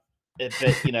 But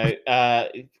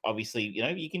obviously,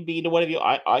 you can be into whatever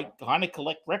I kind of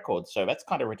collect records, so that's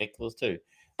kind of ridiculous too.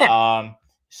 Yeah.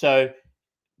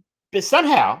 But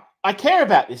somehow I care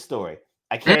about this story.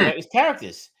 I care about his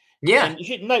characters. Yeah. And you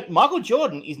should note, Michael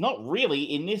Jordan is not really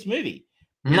in this movie.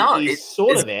 No, he's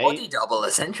sort of there. Body double,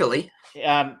 essentially.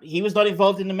 He was not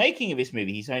involved in the making of this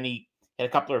movie. He's only had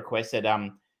a couple of requests that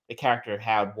the character of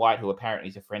Howard White, who apparently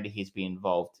is a friend of his, be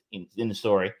involved in the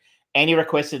story. And he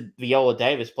requested Viola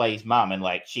Davis play his mum, and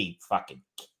like she fucking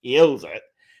kills it.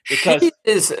 Because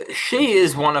she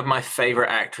is one of my favorite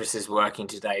actresses working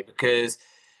today, because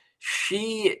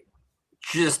she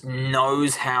just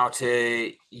knows how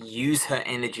to use her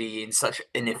energy in such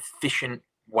an efficient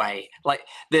way. Like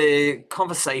the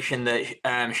conversation that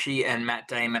she and Matt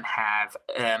Damon have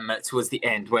towards the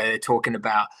end, where they're talking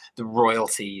about the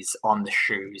royalties on the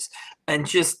shoes, and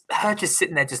just her just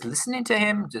sitting there, just listening to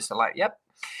him, just like, yep,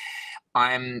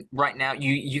 I'm right now.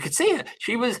 You could see her.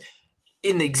 She was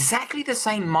in exactly the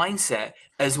same mindset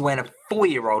as when a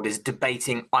 4-year-old is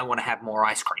debating, I want to have more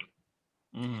ice cream.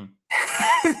 Mm.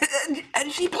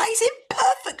 and she plays it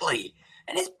perfectly,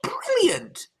 and it's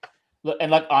brilliant. Look,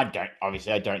 and like I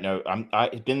don't know.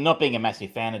 I've been not being a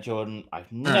massive fan of Jordan.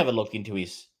 I've never looked into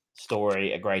his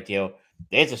story a great deal.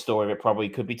 There's a story that probably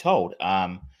could be told.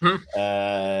 It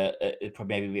probably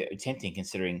maybe be tempting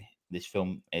considering this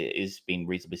film is being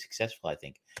reasonably successful, I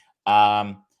think.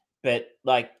 But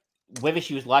like whether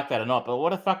she was like that or not, but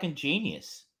what a fucking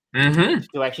genius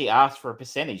to actually ask for a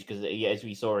percentage, because as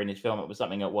we saw in this film, it was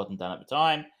something that wasn't done at the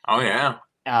time. Oh yeah.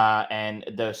 And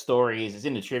the story is, it's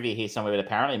in the trivia here somewhere, but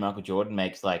apparently Michael Jordan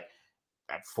makes like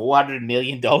 $400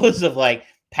 million of like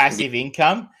passive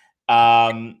income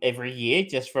every year,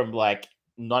 just from like,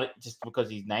 not just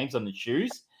because his name's on the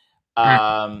shoes,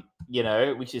 you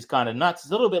know, which is kind of nuts.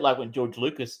 It's a little bit like when George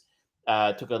Lucas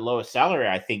took a lower salary,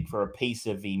 I think, for a piece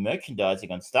of the merchandising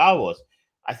on Star Wars.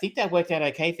 I think that worked out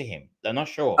okay for him. I'm not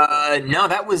sure. No,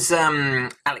 that was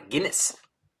Alec Guinness.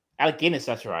 Alec Guinness,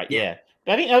 that's right. Yeah.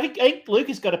 But I think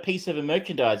Lucas got a piece of the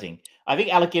merchandising. I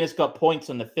think Alec Guinness got points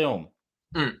on the film.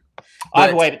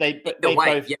 Either way, but they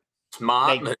both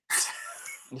smart moves.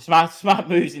 smart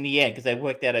moves in the end, because they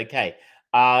worked out okay.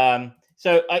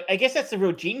 So I guess that's the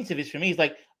real genius of this for me. Is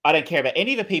like, I don't care about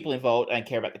any of the people involved. I don't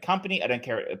care about the company. I don't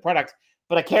care about the product,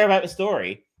 but I care about the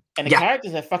story, and the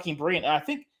characters are fucking brilliant. And I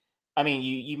think, I mean,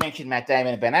 you mentioned Matt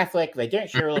Damon and Ben Affleck. They don't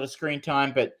share a lot of screen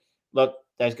time, but look,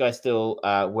 those guys still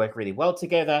work really well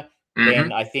together.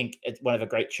 Then I think it's one of the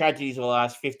great tragedies of the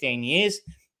last 15 years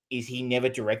is he never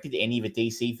directed any of the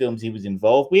DC films he was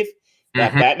involved with.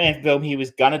 That Batman film he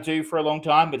was gonna do for a long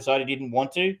time, but decided he didn't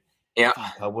want to. Yeah,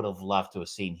 I would have loved to have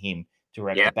seen him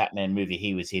direct the Batman movie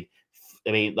he was in.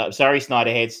 I mean, like, sorry,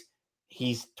 Snyderheads,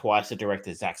 he's twice the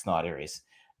director Zack Snyder is.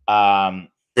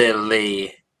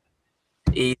 Easily.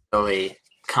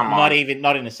 Come on.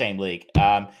 Not in the same league.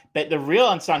 But the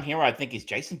real unsung hero, I think, is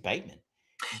Jason Bateman.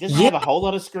 He doesn't have a whole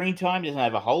lot of screen time. Doesn't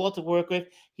have a whole lot to work with.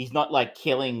 He's not like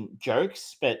killing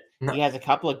jokes, but he has a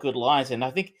couple of good lines, and I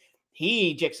think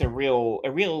he injects a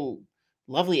real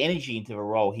lovely energy into the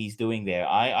role he's doing there.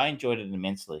 I enjoyed it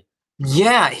immensely.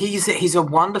 Yeah, he's a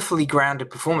wonderfully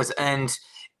grounded performance, and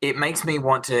it makes me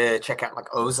want to check out like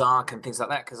Ozark and things like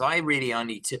that, because I really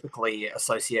only typically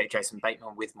associate Jason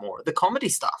Bateman with more of the comedy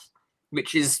stuff,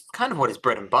 which is kind of what his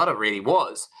bread and butter really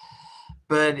was.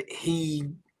 But he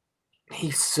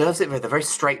serves it with a very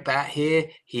straight bat here.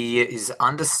 He is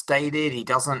understated. He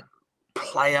doesn't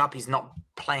play up. He's not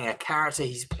playing a character.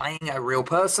 He's playing a real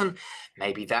person.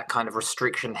 Maybe that kind of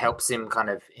restriction helps him kind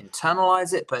of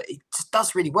internalize it, but it just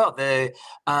does really well. The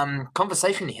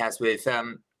conversation he has with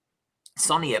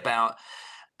Sonny about,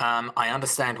 I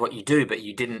understand what you do, but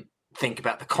you didn't think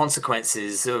about the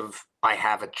consequences of, I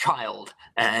have a child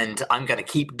and I'm going to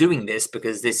keep doing this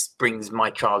because this brings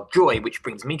my child joy, which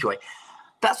brings me joy.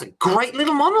 That's a great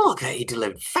little monologue that he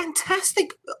delivered.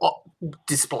 Fantastic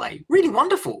display. Really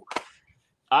wonderful.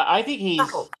 I think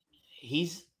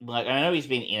he's like, I know he's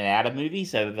been in and out of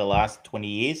movies over the last 20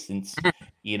 years since,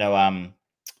 you know,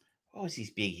 what was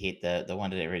his big hit? The one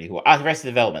that really Arrested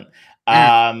Development.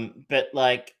 But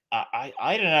like,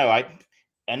 I don't know.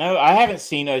 I know I haven't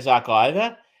seen Ozark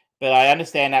either, but I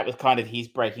understand that was kind of his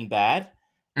Breaking Bad.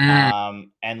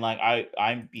 And like,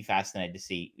 I'd be fascinated to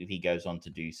see if he goes on to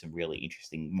do some really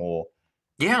interesting, more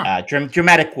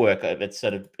dramatic work. It's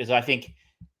sort of, because I think,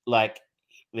 like,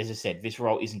 as I said, this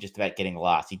role isn't just about getting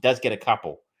laughs. He does get a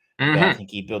couple, but I think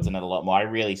he builds on it a lot more.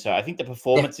 I think the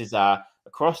performances are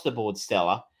across the board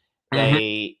stellar.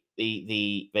 They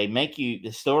make you,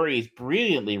 the story is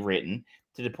brilliantly written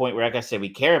to the point where, like I said, we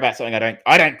care about something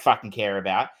I don't fucking care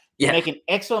about. You make an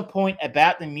excellent point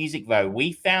about the music, though.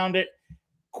 We found it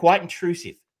quite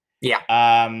intrusive.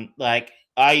 Like,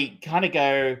 I kind of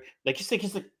go, like, just off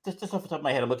the top of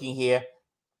my head, I'm looking here,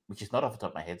 which is not off the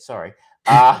top of my head, sorry.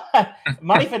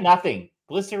 Money for Nothing,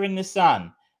 Blister in the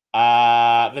Sun,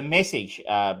 The Message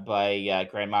by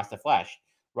Grandmaster Flash,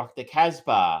 Rock the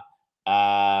Casbah,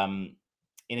 In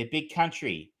a Big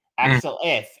Country, Axel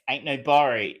F, Ain't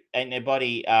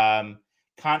Nobody,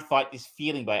 Can't Fight This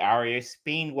Feeling by REO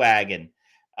Speedwagon.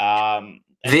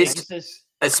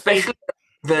 Especially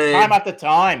Time After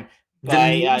Time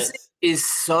by the music is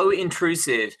so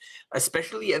intrusive,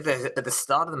 especially at the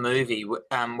start of the movie,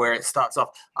 where it starts off.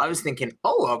 I was thinking,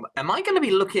 oh, am I going to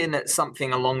be looking at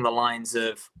something along the lines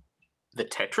of the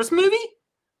Tetris movie,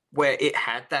 where it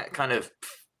had that kind of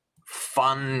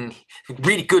fun,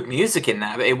 really good music in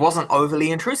there, but it wasn't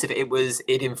overly intrusive.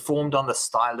 It informed on the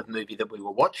style of movie that we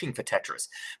were watching for Tetris,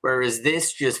 whereas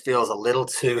this just feels a little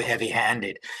too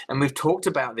heavy-handed. And we've talked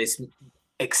about this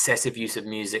excessive use of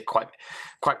music quite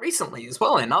recently as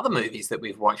well in other movies that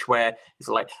we've watched, where it's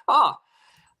like, I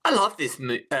love this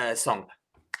song.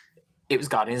 It was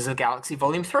Guardians of the Galaxy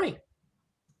Volume 3.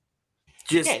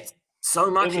 Just so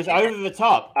much. It was over the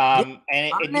top. And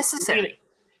unnecessary. Really,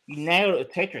 you nailed it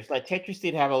with Tetris. Like, Tetris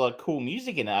did have a lot of cool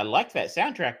music in it. I liked that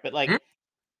soundtrack, but like,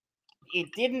 it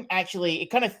didn't actually. It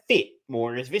kind of fit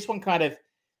more. As this one kind of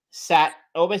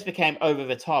almost became over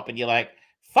the top, and you're like,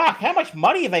 fuck, how much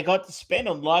money have they got to spend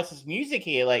on licensed music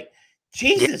here? Like,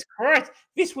 Jesus Christ,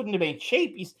 this wouldn't have been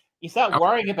cheap. You start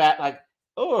worrying about, like,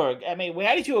 how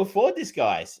did you afford this,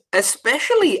 guys?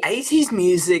 Especially 80s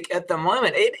music at the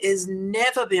moment. It has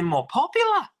never been more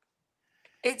popular.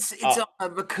 It's a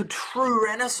true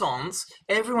renaissance.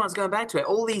 Everyone's going back to it.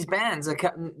 All these bands are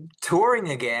touring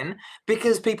again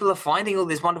because people are finding all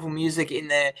this wonderful music in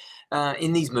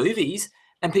these movies,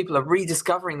 and people are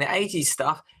rediscovering the 80s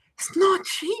stuff. It's not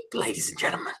cheap, ladies and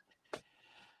gentlemen.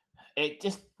 It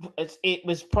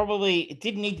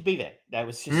didn't need to be there. That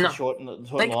was just a short and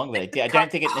long way. I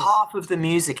don't think half of the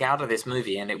music out of this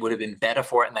movie, and it would have been better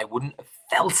for it, and they wouldn't have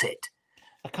felt it.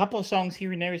 A couple of songs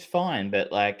here and there is fine,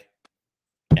 but like,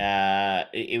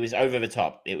 it was over the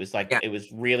top. It was like, it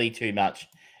was really too much,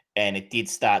 and it did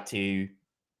start to,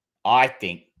 I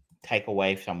think, take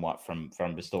away somewhat from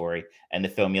the story and the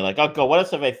film. You're like, oh god, what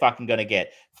else are they fucking gonna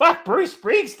get? Fuck Bruce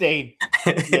Springsteen.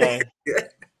 That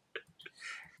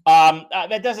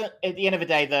doesn't. At the end of the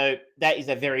day, though, that is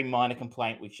a very minor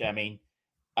complaint. Which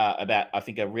about I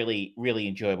think a really really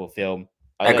enjoyable film.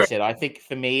 As I said, I think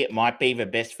for me it might be the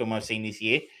best film I've seen this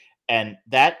year, and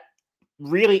that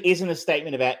really isn't a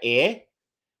statement about Air.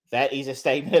 That is a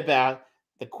statement about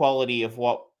the quality of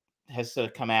what has sort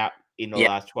of come out in the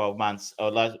last 12 months or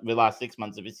the last 6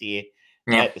 months of this year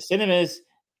at the cinemas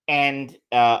and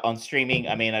on streaming.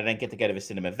 I mean, I don't get to go to the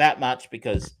cinema that much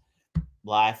because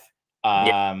life.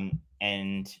 And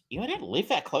I don't live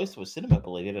that close to a cinema,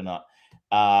 believe it or not.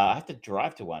 I have to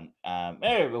drive to one.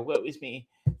 What was me?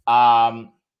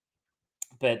 But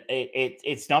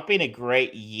it's not been a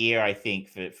great year, I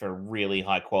think, for really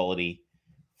high quality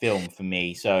film for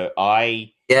me. So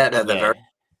and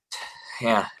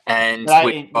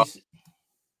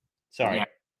sorry.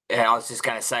 Yeah, I was just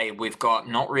going to say we've got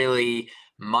not really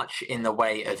much in the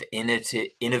way of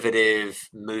innovative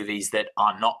movies that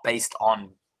are not based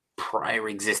on prior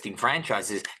existing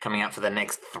franchises coming out for the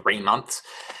next 3 months,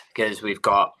 because we've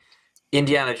got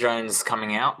Indiana Jones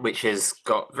coming out, which has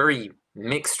got very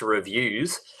mixed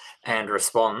reviews and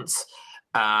response.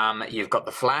 You've got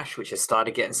The Flash, which has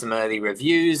started getting some early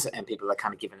reviews, and people are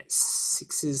kind of giving it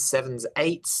 6s, 7s,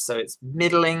 8s, so it's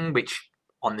middling, which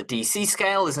on the DC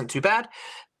scale isn't too bad.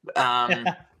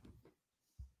 And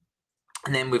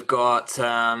then we've got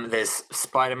there's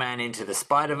Spider-Man Into the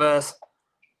Spider-Verse,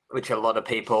 which a lot of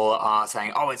people are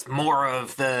saying, oh, it's more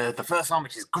of the first one,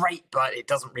 which is great, but it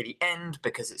doesn't really end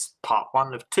because it's part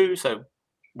 1 of 2. So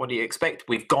what do you expect?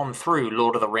 We've gone through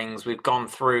Lord of the Rings, we've gone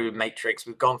through Matrix,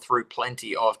 we've gone through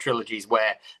plenty of trilogies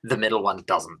where the middle one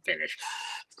doesn't finish.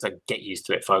 So get used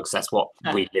to it, folks. That's what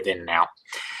we live in now.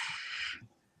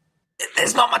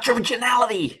 There's not much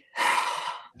originality.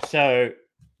 So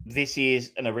this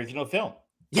is an original film.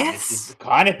 Yes. This is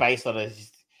kind of based on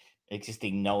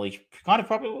existing knowledge. Kind of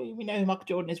probably we know who Michael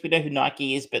Jordan is, we know who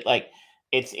Nike is, but like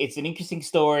it's an interesting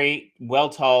story, well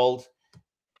told,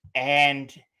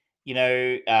 and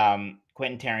Quentin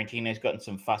Tarantino's gotten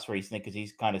some fuss recently because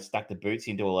he's kind of stuck the boots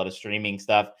into a lot of streaming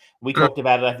stuff. We talked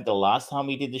about it, I think, the last time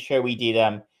we did the show. We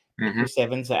did Chris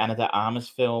Evans, the Anna de Armas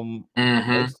film,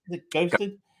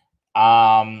 Ghosted,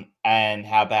 and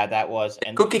how bad that was.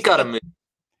 And Cookie Cutter movie.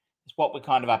 It's what we're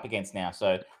kind of up against now.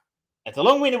 So it's a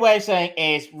long-winded way of saying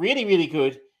it's really, really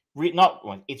good.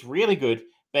 It's really good,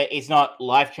 but it's not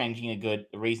life-changing and good.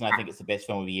 The reason I think it's the best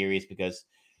film of the year is because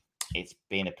it's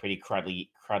been a pretty cruddy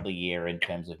year in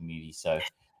terms of movies. So,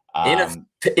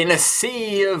 in a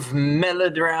sea of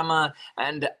melodrama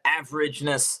and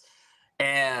averageness,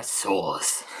 Air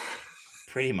soars.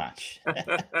 Pretty much.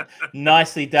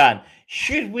 Nicely done.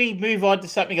 Should we move on to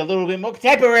something a little bit more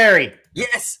contemporary?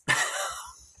 Yes.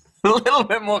 A little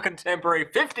bit more contemporary.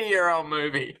 50-year-old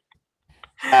movie.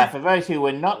 For those who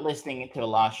were not listening to the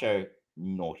last show,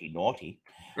 naughty,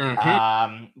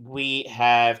 we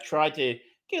have tried to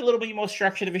get a little bit more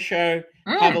structure to the show,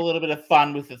 have a little bit of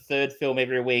fun with the third film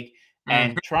every week,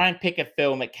 and try and pick a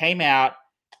film that came out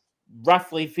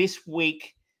roughly this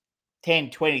week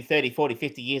 10, 20, 30, 40,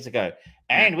 50 years ago.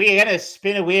 And we are going to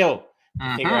spin a wheel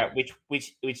to figure out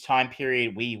which time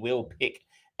period we will pick.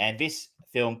 And this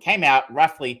film came out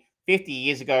roughly 50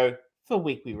 years ago, the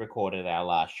week we recorded our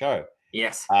last show.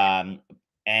 Yes.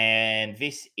 And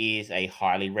this is a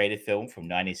highly rated film from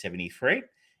 1973.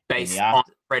 Based on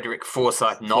Frederick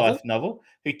Forsyth novel.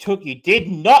 Who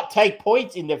did not take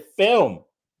points in the film.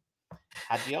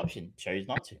 Had the option, chose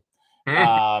not to.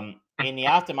 In the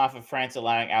aftermath of France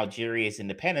allowing Algeria's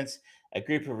independence, a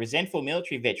group of resentful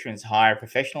military veterans hire a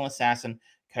professional assassin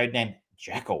codenamed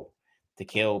Jackal to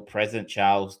kill President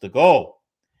Charles de Gaulle.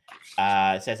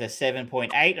 It says a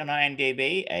 7.8 on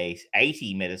IMDb, a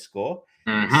 80 Metascore,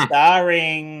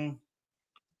 starring...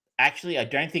 Actually, I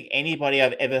don't think anybody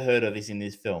I've ever heard of is in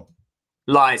this film.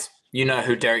 Lies. You know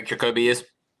who Derek Jacobi is.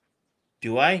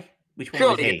 Do I? Which one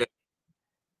was he?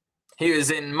 He was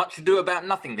in Much Ado About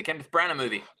Nothing, the Kenneth Branagh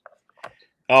movie.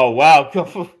 Oh, wow.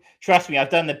 Trust me, I've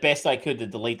done the best I could to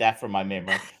delete that from my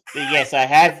memory. But yes, I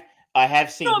have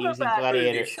seen he was in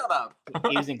Gladiator. Movie. Shut up.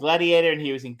 He was in Gladiator and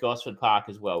he was in Gosford Park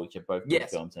as well, which are both good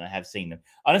films, and I have seen them.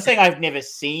 I'm not saying I've never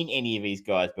seen any of these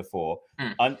guys before.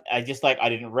 I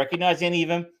didn't recognize any of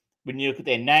them. When you look at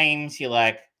their names, you're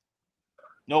like,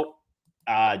 nope,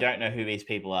 I don't know who these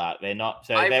people are. They're not.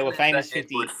 So they were famous.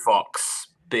 Edward Fox,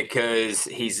 because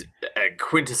he's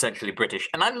quintessentially British.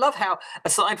 And I love how,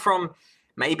 aside from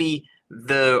maybe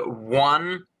the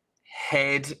one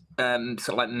head sort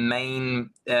of like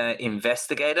main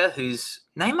investigator whose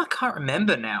name I can't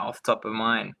remember now off the top of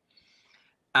mine,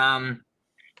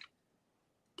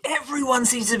 everyone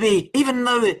seems to be, even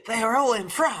though they are all in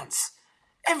France,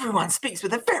 everyone speaks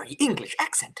with a very English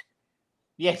accent.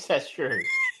 Yes, that's true.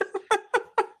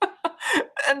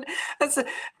 And that's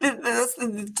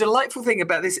the delightful thing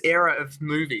about this era of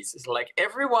movies is like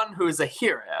everyone who is a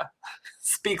hero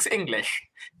speaks English.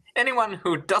 Anyone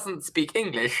who doesn't speak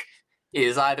English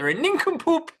is either a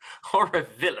nincompoop or a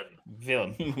villain.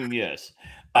 Villain, yes.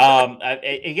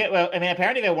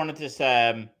 Apparently they wanted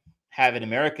to have an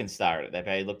American star in it.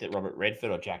 They looked at Robert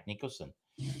Redford or Jack Nicholson,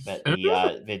 but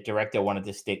the director wanted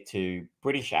to stick to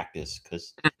British actors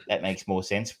because that makes more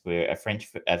sense for a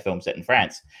French film set in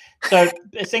France. So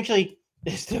essentially,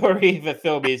 the story of the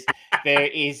film is there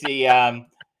is a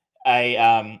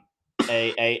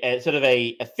sort of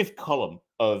a fifth column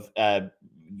of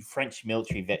French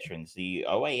military veterans, the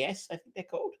OAS, I think they're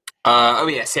called.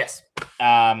 Yes.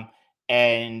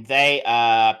 And they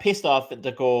are pissed off that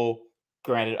de Gaulle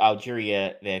granted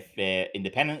Algeria their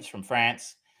independence from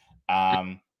France,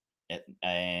 and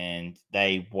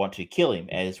they want to kill him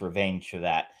as revenge for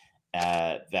that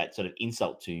sort of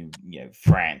insult to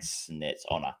France and its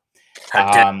honor.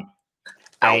 At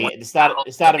the start of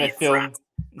the film,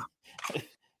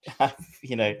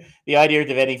 the idea of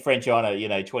defending French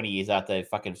honor, 20 years after they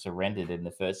fucking surrendered in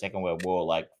the Second World War,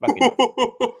 like fucking,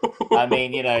 I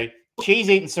mean,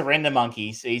 cheese-eating surrender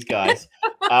monkeys, these guys.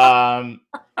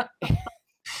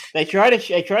 They try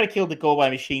to kill de Gaulle by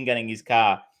machine gunning his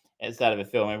car at the start of the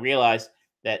film, and realize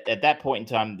that at that point in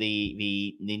time,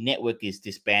 the network is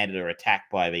disbanded or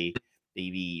attacked by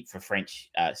the French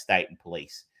state and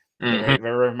police. The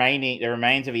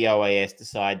remains of the OAS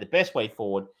decide the best way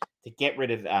forward to get rid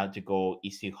of de Gaulle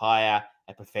is to hire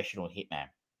a professional hitman,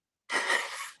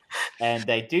 and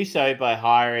they do so by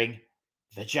hiring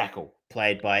the Jackal,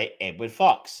 played by Edward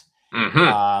Fox,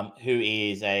 who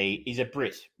is a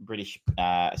British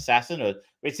assassin. Or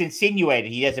it's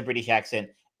insinuated he has a British accent.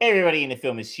 Everybody in the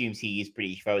film assumes he is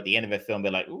British, though at the end of the film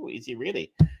they're like, "Oh, is he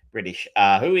really British?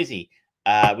 Who is he?"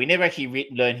 We never actually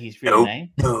learn his real name.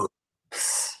 No.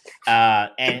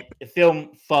 And the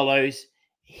film follows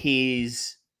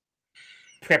his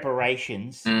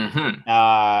preparations in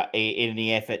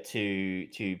the effort to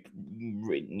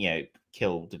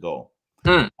kill de Gaulle,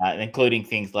 including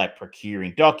things like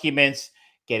procuring documents,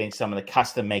 getting some of the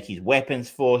custom make his weapons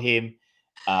for him,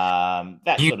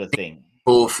 that sort of thing.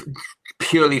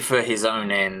 Purely for his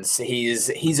own ends. He's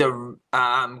a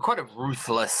quite a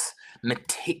ruthless,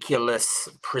 meticulous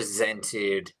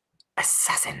presented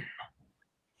assassin.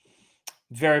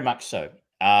 Very much so.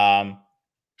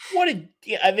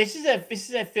 This is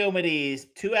a film that is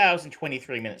 2 hours and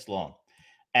 23 minutes long,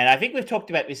 and I think we've talked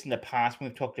about this in the past when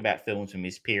we've talked about films from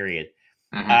this period.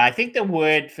 I think the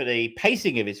word for the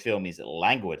pacing of his film is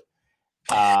languid.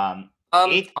 I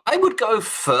would go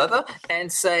further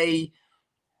and say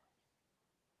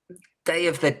Day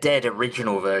of the Dead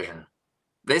original version.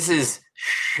 This is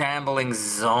shambling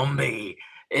zombie.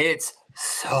 It's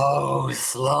so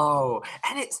slow,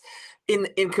 and it's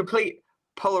in complete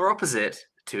polar opposite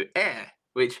to Air,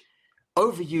 which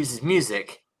overuses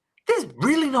music. There's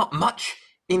really not much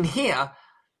in here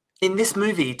in this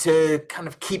movie to kind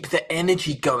of keep the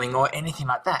energy going or anything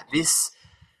like that. This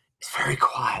is very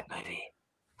quiet movie.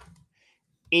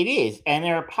 It is, and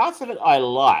there are parts of it I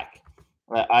like.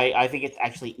 I think it's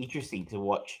actually interesting to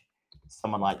watch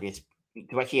someone like this,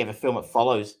 to actually have a film that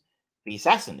follows the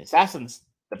assassin. The assassin's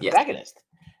the protagonist.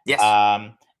 Yes.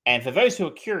 And for those who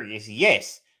are curious,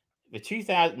 yes, the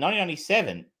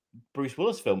 1997 Bruce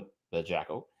Willis film, The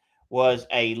Jackal, was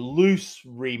a loose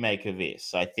remake of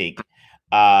this, I think.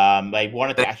 They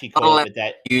wanted to actually call it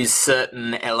that. Use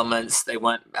certain elements. They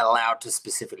weren't allowed to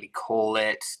specifically call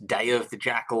it Day of the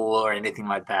Jackal or anything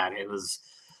like that. It was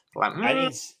like, and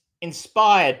it's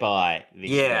inspired by this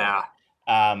yeah.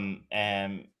 film.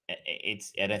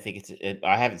 It's. I don't think it's.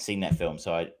 I haven't seen that film,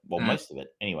 so most of it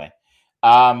anyway.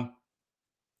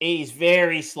 It is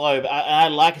very slow,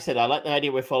 but like I said, I like the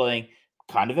idea we're following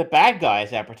kind of a bad guy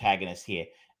as our protagonist here,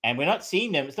 and we're not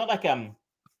seeing them. It's not like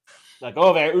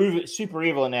oh, they're super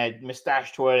evil and they're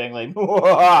mustache twirling, like,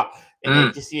 and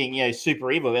they're just being,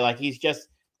 super evil. They're like,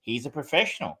 he's a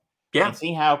professional. Yeah. And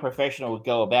seeing how a professional would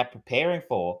go about preparing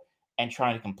for and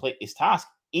trying to complete this task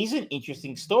is an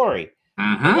interesting story.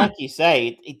 But like you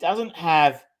say, it doesn't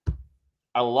have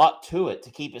a lot to it to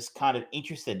keep us kind of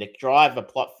interested, to drive the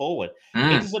plot forward.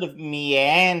 It just sort of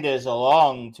meanders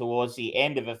along towards the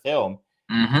end of a film.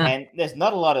 And there's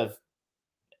not a lot of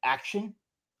action.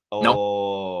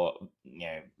 Or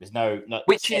there's not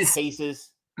set pieces.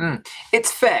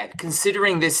 It's fair,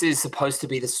 considering this is supposed to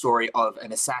be the story of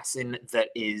an assassin that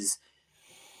is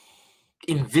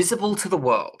invisible to the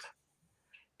world.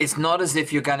 It's not as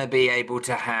if you're going to be able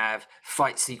to have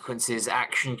fight sequences,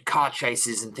 action, car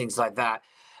chases, and things like that,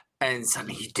 and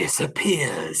suddenly he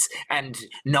disappears, and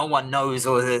no one knows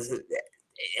or there's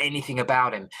anything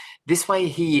about him. This way,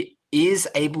 he is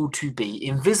able to be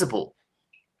invisible.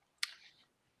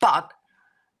 But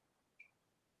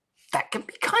that can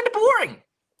be kind of boring.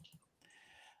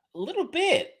 A little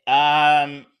bit.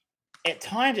 At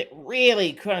times, it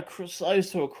really kind of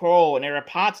slows to a crawl, and there are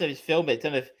parts of his film that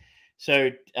kind of.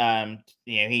 So,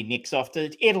 he nicks off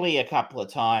to Italy a couple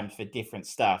of times for different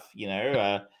stuff. He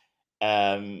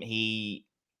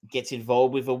gets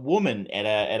involved with a woman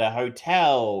at a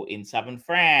hotel in southern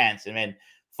France, and then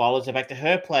follows her back to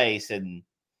her place and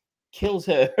kills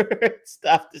her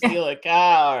stuff to steal her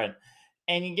car,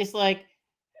 and you're just like,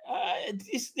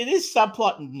 did this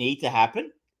subplot need to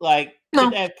happen? Like,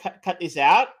 could they have cut this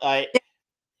out?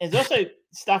 There's also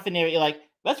stuff in there you're like,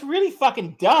 that's really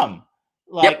fucking dumb.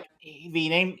 Like, the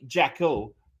name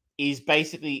Jackal is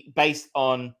basically based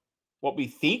on what we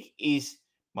think is,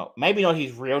 well, maybe not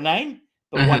his real name,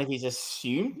 but one of his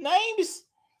assumed names.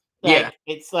 Like,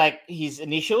 it's like his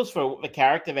initials for the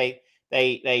character. They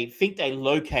think they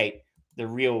locate the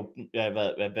real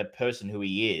the person who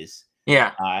he is.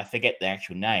 I forget the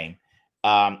actual name.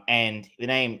 And the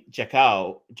name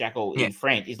Jackal in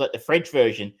French is like the French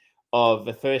version of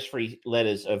the first three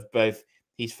letters of both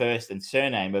his first and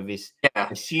surname of his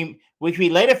assume, which we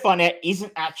later find out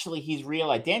isn't actually his real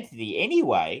identity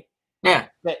anyway.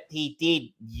 But he did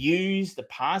use the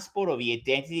passport or the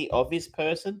identity of this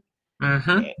person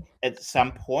at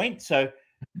some point. So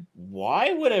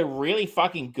why would a really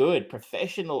fucking good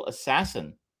professional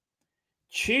assassin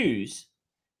choose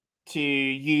to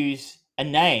use a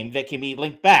name that can be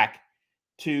linked back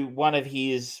to one of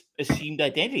his assumed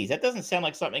identities? That doesn't sound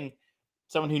like something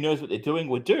someone who knows what they're doing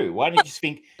would do. Why don't you just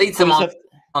think leads them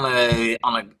on a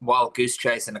wild goose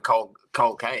chase in a cold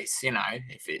case?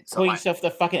 If it's call yourself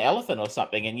the fucking elephant or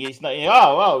something, and it's not.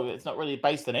 It's not really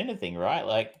based on anything, right?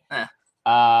 Like,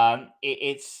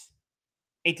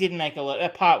 it didn't make a lot.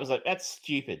 That part was like, that's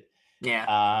stupid.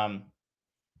 That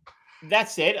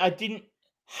said, I didn't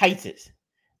hate it.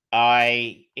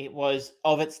 It was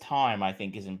of its time, I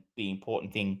think, isn't the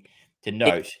important thing to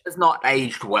note. It's not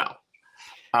aged well.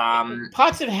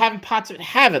 Parts of it haven't, parts of it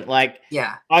haven't. Like,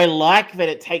 I like that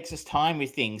it takes its time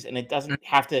with things, and it doesn't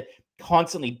have to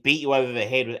constantly beat you over the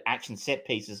head with action set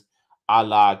pieces, a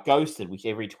la Ghosted, which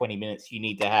every 20 minutes you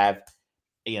need to have,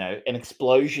 an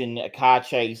explosion, a car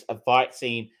chase, a fight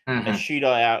scene, a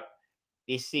shootout.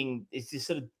 This thing is just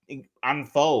sort of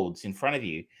unfolds in front of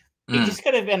you. It just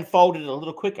could have unfolded a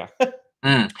little quicker.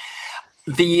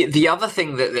 The other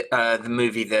thing that the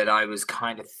movie that I was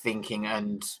kind of thinking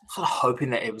and sort of hoping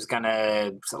that it was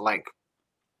gonna sort of like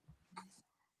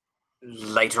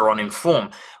later on inform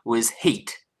was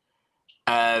Heat.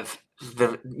 Of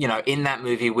in that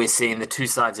movie we're seeing the two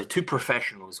sides of two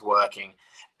professionals working,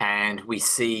 and we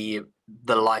see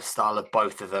the lifestyle of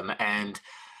both of them, and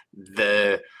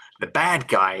the bad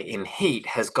guy in Heat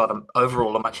has got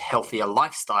overall a much healthier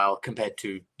lifestyle compared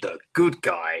to the good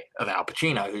guy of Al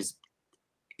Pacino,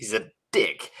 he's a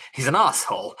dick, he's an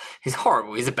asshole, he's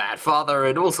horrible, he's a bad father,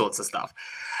 and all sorts of stuff.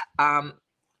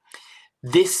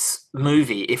 This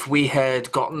movie, if we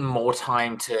had gotten more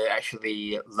time to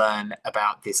actually learn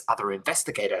about this other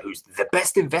investigator, who's the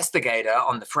best investigator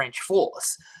on the French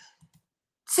force,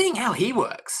 seeing how he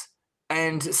works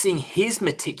and seeing his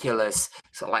meticulous,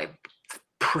 sort of like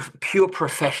pure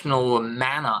professional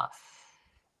manner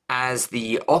as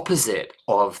the opposite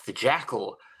of the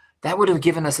Jackal, that would have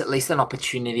given us at least an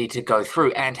opportunity to go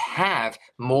through and have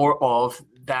more of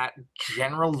that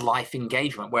general life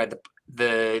engagement where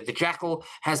the Jackal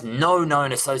has no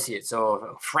known associates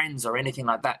or friends or anything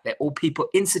like that. They're all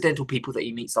incidental people that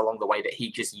he meets along the way that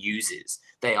he just uses.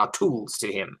 They are tools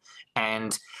to him.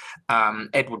 And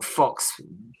Edward Fox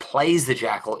plays the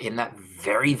Jackal in that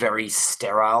very, very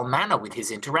sterile manner with his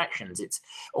interactions. It's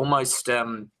almost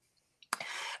a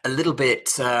little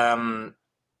bit the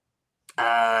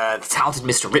Talented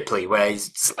Mr. Ripley, where he's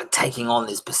just like taking on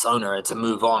this persona to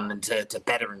move on and to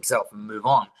better himself and move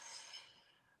on.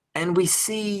 And we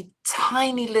see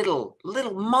tiny little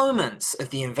moments of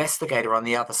the investigator on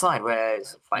the other side, where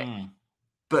it's like,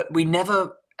 but we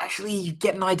never actually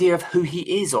get an idea of who he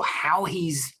is or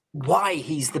why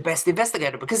he's the best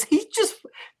investigator, because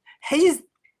he's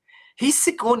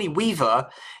Sigourney Weaver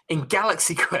in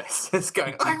Galaxy Quest. It's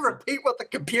going, I repeat what the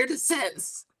computer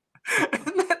says.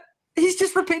 He's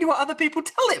just repeating what other people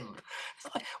tell him. It's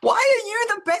like, why are you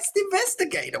the best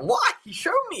investigator? Why?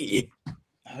 Show me.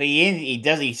 He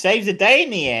does. He saves the day in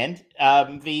the end.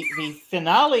 The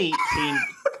finale seemed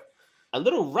a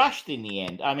little rushed in the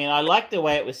end. I mean, I liked the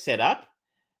way it was set up.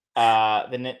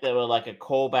 Then there were like a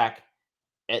callback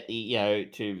at the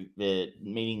to the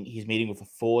meeting. His meeting with a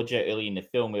forger early in the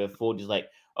film, where the forger's like,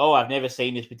 "Oh, I've never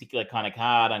seen this particular kind of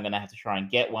card. I'm going to have to try and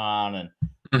get one." And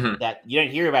that you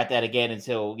don't hear about that again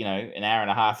until an hour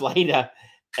and a half later.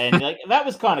 And like that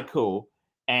was kind of cool.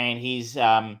 And his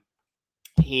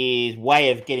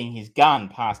way of getting his gun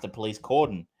past the police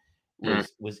cordon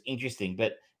was interesting,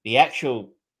 but the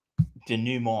actual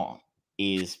denouement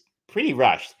is pretty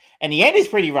rushed, and the end is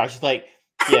pretty rushed. It's like,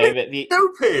 stupid.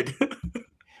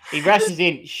 He rushes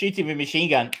in, shoots him with a machine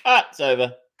gun. It's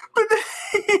over. But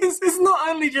it's not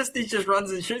only just he just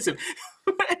runs and shoots him.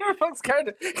 Aaron Fox kind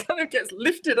of gets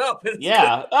lifted up.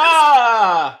 Yeah.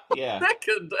 Yeah.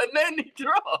 Second, and then he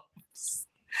drops.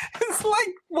 It's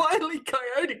like Wile E.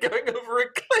 Coyote going over a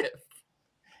cliff.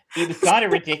 It was kind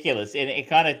of ridiculous, and it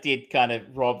kind of did kind of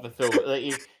rob the film. Like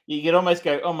you could almost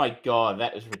go, "Oh my god,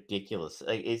 that was ridiculous!"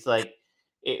 It's like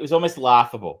it was almost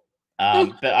laughable.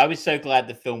 But I was so glad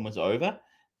the film was over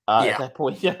at that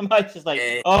point. I was just like,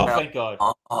 "Oh, thank God!"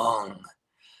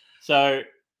 So,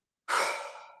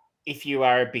 if you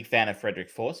are a big fan of Frederick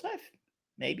Forsyth,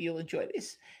 maybe you'll enjoy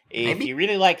this. If you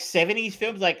really like 70s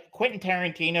films, like Quentin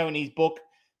Tarantino in his book,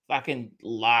 fucking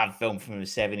love film from the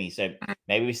 70s. So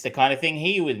maybe it's the kind of thing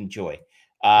he would enjoy.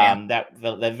 That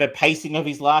the pacing of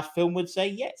his last film would say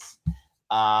yes.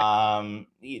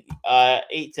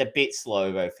 It's a bit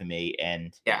slow though for me,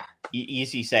 and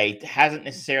as you say, it hasn't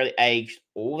necessarily aged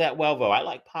all that well. Though I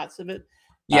like parts of it.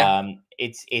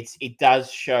 It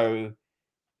does show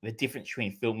the difference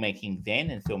between filmmaking then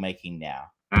and filmmaking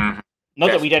now.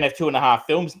 Not that we don't have 2.5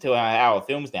 hour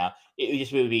films now. It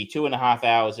just would be 2.5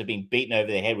 hours of being beaten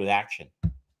over the head with action.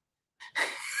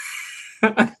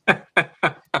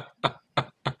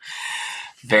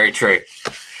 Very true.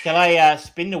 Shall I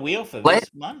spin the wheel for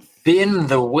this month? Spin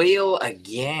the wheel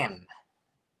again.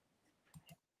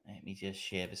 Let me just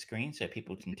share the screen so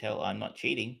people can tell I'm not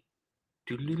cheating.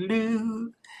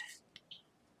 Doo-doo-doo.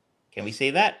 Can we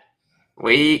see that?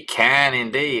 We can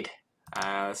indeed.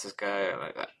 Let's just go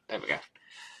like that. There we go.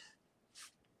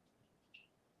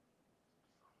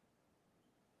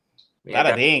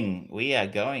 Bada bing. We are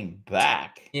going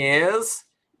back. Yes.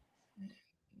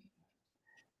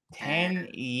 10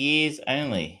 years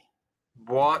only.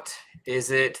 What is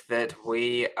it that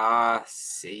we are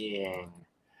seeing?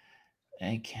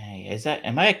 Okay.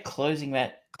 Am I closing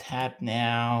that tab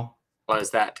now? Close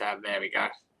that tab. There we go.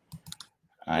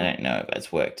 I don't know if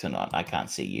that's worked or not. I can't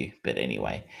see you, but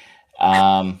anyway.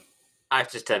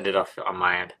 I've just turned it off on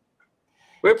my end.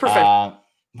 We're professional.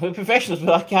 We're professionals,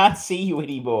 but I can't see you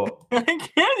anymore. Can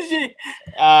she?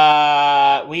 We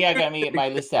are going to get my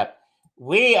list up.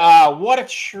 We are. What a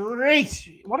treat!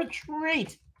 What a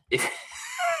treat!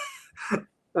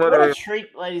 What a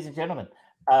treat, ladies and gentlemen.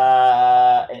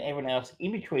 And everyone else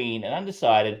in between and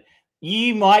undecided.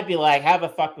 You might be like, how the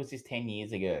fuck was this 10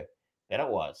 years ago? But it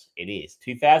was. It is.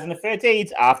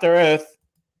 2013's After Earth.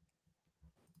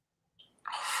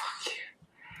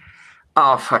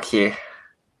 Oh, fuck you.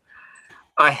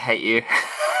 I hate you.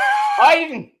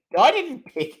 I didn't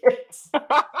pick it.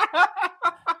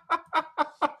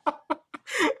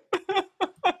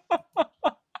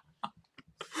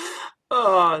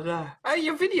 Oh, no. Oh,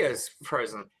 your video's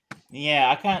frozen.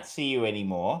 Yeah, I can't see you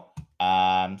anymore.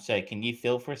 So can you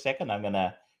fill for a second? I'm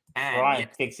gonna try and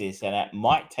fix this, and it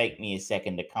might take me a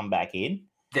second to come back in.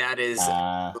 That is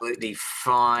absolutely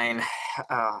fine.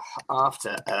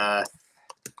 After Earth,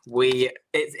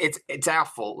 it's our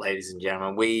fault, ladies and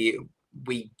gentlemen.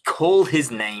 We call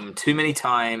his name too many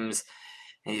times.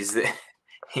 He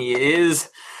is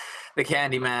the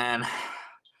Candyman.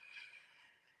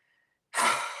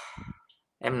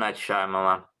 M. Night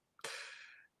Shyamalan.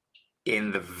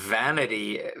 In the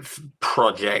vanity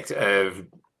project of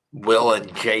Will and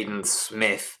Jaden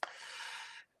Smith.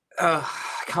 I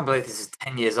can't believe this is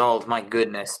 10 years old. My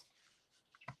goodness.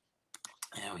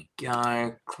 There we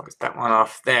go. Close that one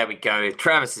off. There we go.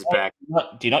 Travis is back.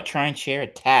 Do not try and share a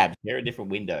tab. Share a different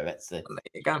window. That's the. There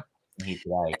you go.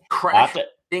 Today.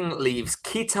 Crashing leaves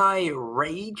Kitai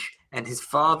Rage and his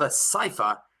father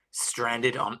Cypher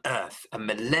stranded on Earth a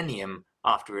millennium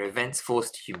after events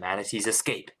forced humanity's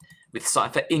escape. With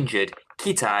Cypher injured,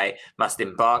 Kitai must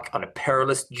embark on a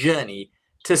perilous journey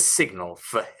to signal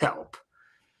for help.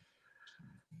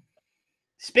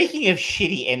 Speaking of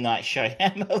shitty M. Night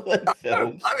Shyamalan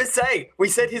films... I was saying, we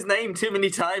said his name too many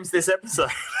times this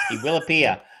episode. He will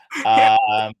appear.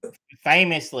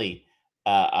 Famously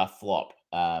a flop.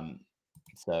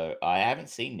 So I haven't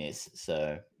seen this,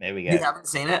 so there we go. You haven't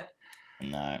seen it?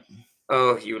 No.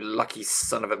 Oh, you lucky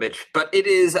son of a bitch. But it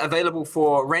is available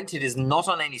for rent. It is not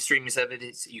on any streaming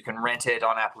service. You can rent it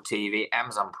on Apple TV,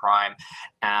 Amazon Prime,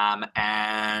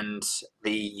 and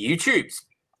the YouTubes.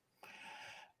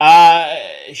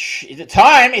 It's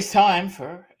time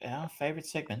for our favorite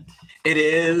segment. It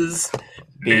is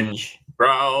Binge.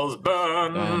 Browse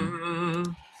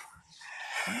Burn.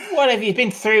 What have you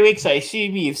been 3 weeks? I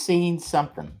assume you've seen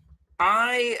something.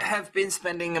 I have been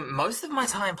spending most of my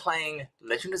time playing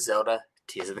Legend of Zelda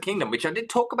Tears of the Kingdom, which I did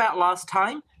talk about last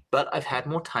time, but I've had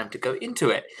more time to go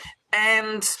into it.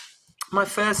 And my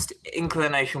first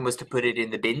inclination was to put it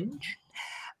in the binge,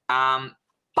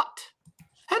 but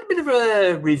had a bit of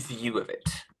a review of it.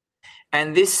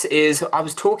 And this is, I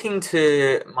was talking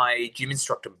to my gym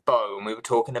instructor, Bo, and we were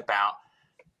talking about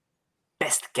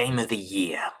best game of the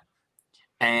year.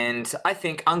 And I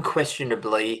think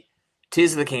unquestionably,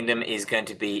 Tears of the Kingdom is going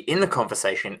to be in the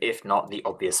conversation, if not the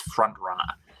obvious front runner,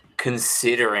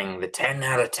 considering the 10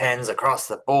 out of 10s across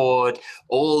the board.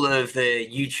 All of the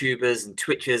YouTubers and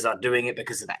Twitchers are doing it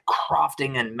because of that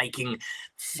crafting and making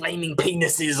flaming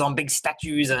penises on big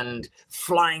statues and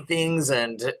flying things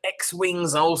and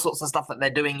X-Wings and all sorts of stuff that they're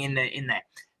doing in there.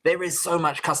 There is so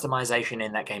much customization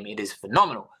in that game. It is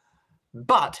phenomenal.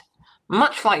 But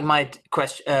much like my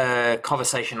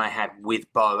conversation I had with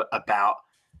Bo about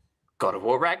God of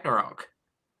War Ragnarok,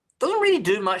 doesn't really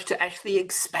do much to actually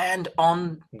expand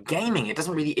on gaming. It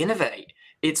doesn't really innovate.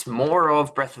 It's more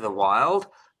of Breath of the Wild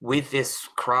with this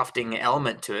crafting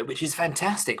element to it, which is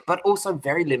fantastic, but also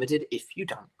very limited if you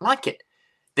don't like it.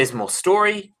 There's more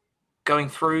story going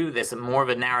through. There's more of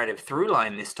a narrative through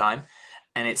line this time,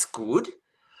 and it's good,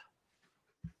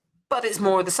 but it's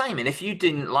more of the same. And if you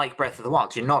didn't like Breath of the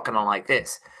Wild, you're not going to like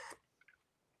this.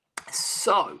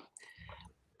 So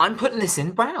I'm putting this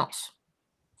in browse.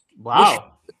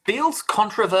 Wow. Which feels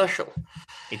controversial.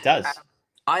 It does.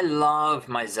 I love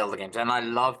my Zelda games and I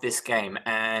love this game,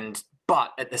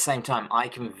 but at the same time, I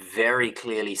can very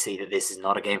clearly see that this is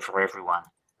not a game for everyone.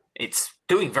 It's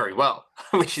doing very well,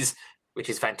 which is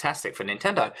fantastic for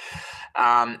Nintendo.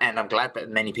 And I'm glad that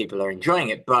many people are enjoying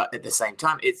it, but at the same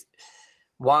time,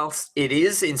 whilst it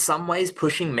is in some ways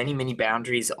pushing many, many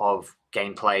boundaries of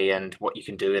gameplay and what you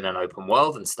can do in an open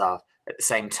world and stuff, at the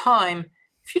same time,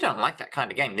 if you don't like that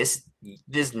kind of game,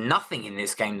 there's nothing in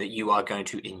this game that you are going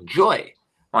to enjoy.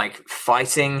 Like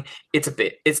fighting,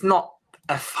 it's not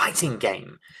a fighting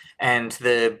game. And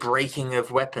the breaking of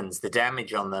weapons, the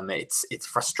damage on them, it's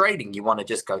frustrating. You want to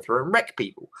just go through and wreck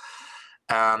people.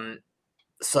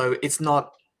 So it's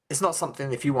not it's not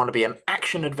something if you want to be an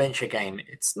action adventure game.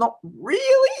 It's not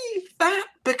really that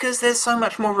because there's so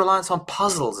much more reliance on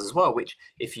puzzles as well. Which,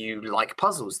 if you like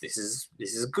puzzles, this is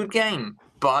a good game.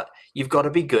 But you've got to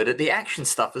be good at the action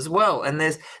stuff as well, and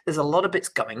there's a lot of bits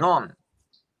going on.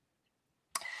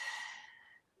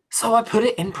 So I put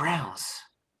it in browse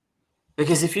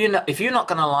because if you're not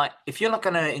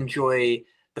gonna enjoy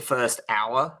the first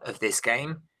hour of this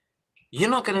game, you're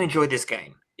not going to enjoy this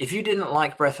game. If you didn't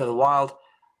like Breath of the Wild,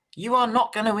 you are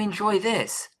not going to enjoy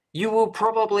this. You will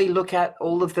probably look at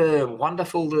all of the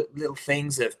wonderful little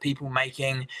things of people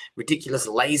making ridiculous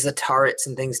laser turrets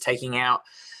and things, taking out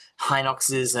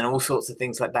Hinoxes and all sorts of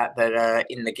things like that are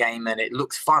in the game, and it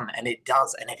looks fun, and it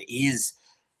does, and it is.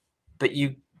 But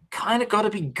you kind of got to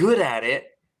be good at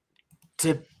it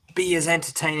to be as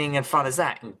entertaining and fun as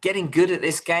that. And getting good at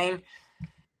this game,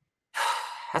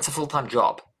 that's a full-time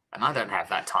job, and I don't have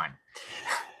that time.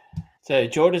 So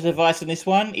Jordan's advice on this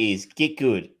one is get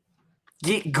good.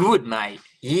 Get good, mate.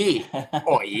 Yeah.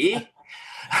 Oh, yeah.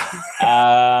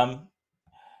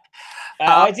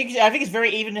 I think it's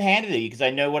very even-handed because I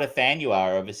know what a fan you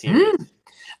are of a series.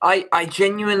 I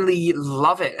genuinely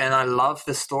love it, and I love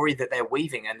the story that they're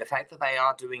weaving, and the fact that they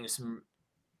are doing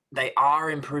they are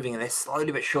improving, and they're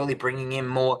slowly but surely bringing in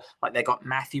more. Like they got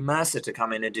Matthew Mercer to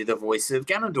come in and do the voice of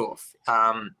Ganondorf.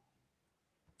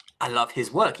 I love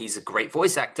his work. He's a great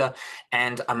voice actor,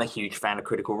 and I'm a huge fan of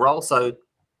Critical Role. So,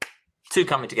 two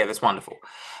coming together is wonderful.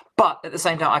 But at the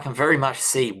same time, I can very much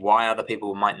see why other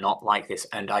people might not like this,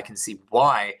 and I can see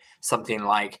why something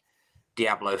like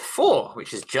Diablo 4, which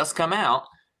has just come out,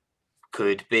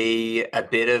 could be a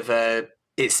bit of a...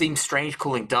 It seems strange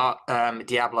calling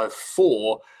Diablo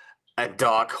 4 a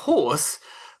dark horse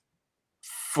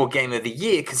for Game of the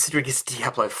Year, considering it's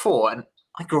Diablo 4, and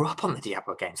I grew up on the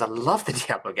Diablo games. I love the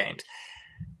Diablo games.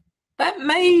 That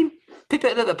may pip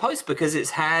it at the post because it's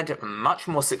had much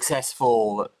more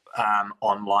successful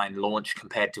online launch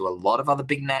compared to a lot of other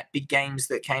big games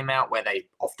that came out where they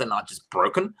often are just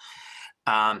broken.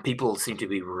 People seem to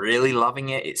be really loving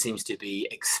it. It seems to be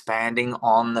expanding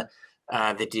on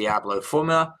the Diablo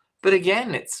formula. But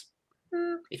again, it's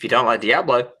if you don't like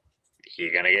Diablo,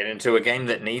 you're going to get into a game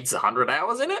that needs 100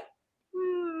 hours in it?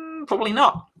 Probably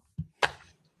not.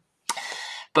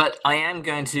 But I am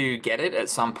going to get it at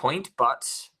some point, but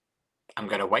I'm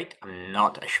going to wait. I'm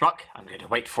not a schmuck. I'm going to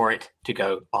wait for it to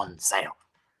go on sale.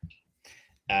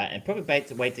 And probably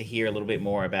wait to hear a little bit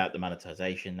more about the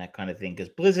monetization, that kind of thing, because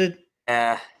Blizzard,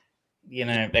 that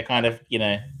kind of,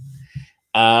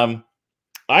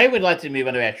 I would like to move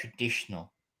on to our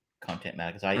traditional content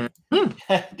matter because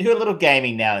I do a little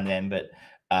gaming now and then, but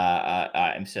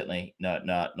I'm certainly not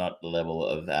the level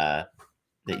of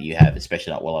that you have,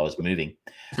 especially not while I was moving.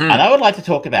 And I would like to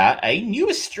talk about a new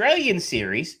Australian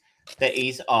series that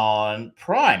is on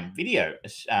Prime Video,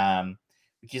 which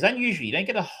is unusual. You don't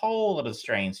get a whole lot of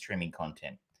Australian streaming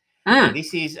content.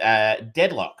 This is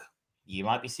Deadlock. You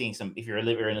might be seeing some, if you're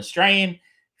an Australian,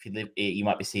 if you live, you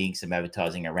might be seeing some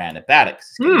advertising around about it because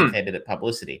it's getting a fair bit of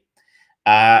publicity.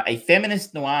 A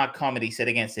feminist noir comedy set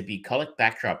against a bucolic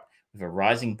backdrop with a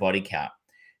rising body count.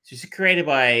 So it's created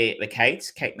by the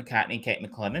Kate McCartney, Kate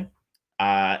McLennan.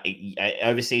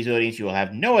 Overseas audience, you will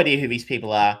have no idea who these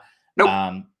people are.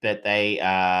 Nope. But they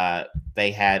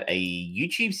had a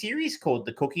YouTube series called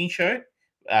The Cooking Show,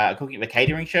 the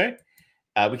Catering Show,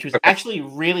 which was actually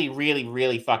really, really,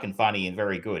 really fucking funny and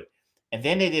very good. And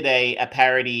then they did a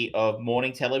parody of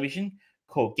morning television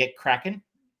called Get Crackin',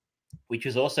 which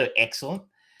was also excellent.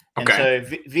 And so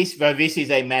this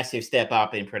is a massive step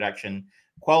up in production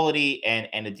quality and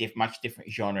a much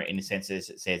different genre in the sense that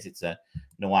it says it's a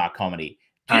noir comedy.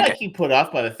 Do you like you put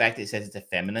off by the fact that it says it's a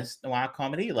feminist noir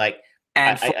comedy? Like,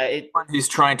 and for anyone who's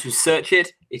trying to search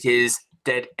it, it is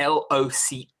Dead Loch,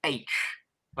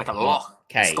 like a lock.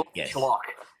 Okay, yes. Lock,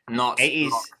 not it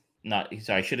is lock. not.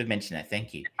 Sorry, I should have mentioned that.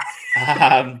 Thank you.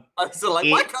 I was like,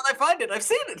 why can't I find it? I've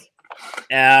seen it.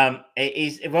 It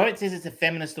is. Well, it says it's a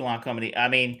feminist noir comedy. I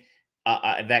mean,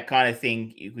 that kind of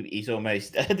thing is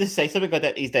almost to say something like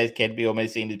that these days can be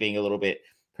almost seen as being a little bit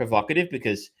provocative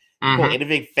because you call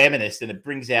anything feminist and it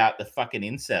brings out the fucking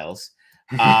incels.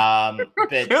 But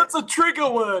it's a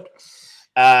trigger word.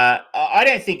 I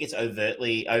don't think it's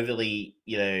overly,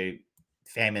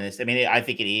 feminist. I mean, I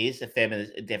think it is a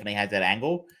feminist. It definitely has that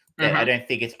angle. But I don't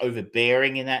think it's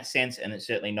overbearing in that sense, and it's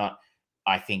certainly not.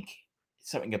 I think it's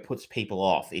something that puts people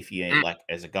off. If you like,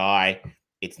 as a guy,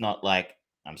 it's not like,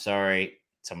 I'm sorry,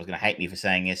 someone's going to hate me for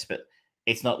saying this, but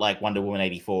it's not like Wonder Woman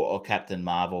 84 or Captain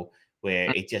Marvel,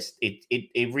 where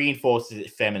it reinforces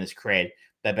its feminist cred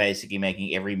by basically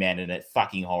making every man in it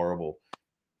fucking horrible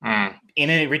in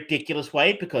a ridiculous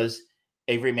way, because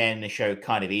every man in the show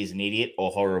kind of is an idiot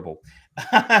or horrible.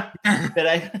 But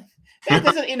that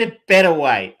does it in a better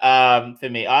way for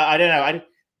me. I don't know. I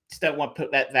just don't want to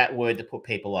put that word to put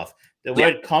people off. The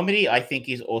word comedy, I think,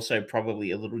 is also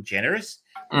probably a little generous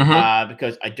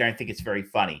because I don't think it's very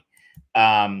funny.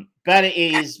 But it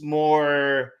is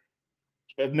more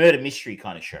a murder mystery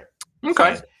kind of show.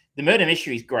 Okay. So the murder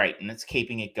mystery is great, and it's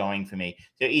keeping it going for me.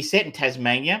 So he's set in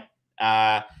Tasmania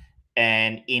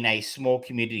and in a small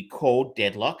community called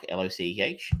Deadlock, Loch,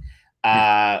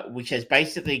 which has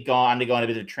basically undergone a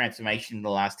bit of transformation in the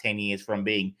last 10 years from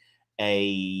being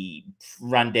a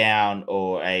rundown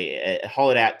or a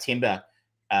hollowed out timber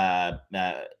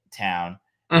town.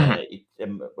 What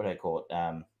do I call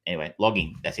it? Anyway,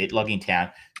 logging. That's it. Logging town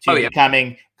to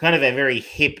becoming kind of a very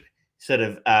hip sort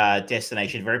of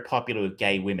destination, very popular with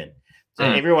gay women. So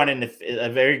everyone in a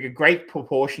very great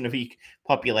proportion of the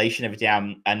population of the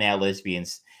town are now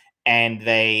lesbians, and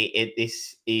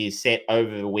this is set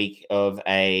over a week of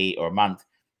a month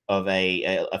of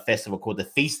a festival called the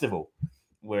Feastival,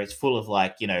 where it's full of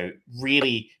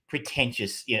really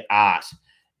pretentious art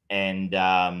and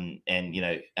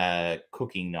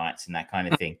cooking nights and that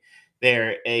kind of thing.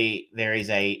 There is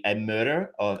a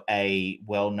murder of a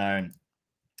well-known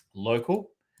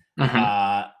local,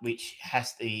 which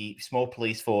has the small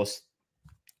police force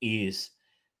is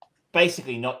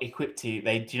basically not equipped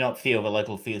they do not feel the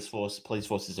local police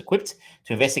force is equipped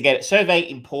to investigate it. So they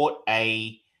import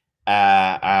a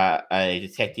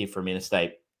detective from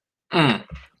interstate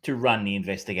to run the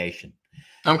investigation.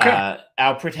 Okay.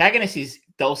 Our protagonist is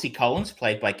Dulcie Collins,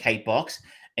 played by Kate Box,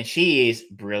 and she is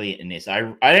brilliant in this. I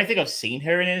don't think I've seen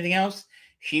her in anything else.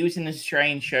 She was in an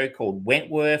Australian show called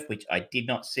Wentworth, which I did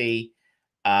not see.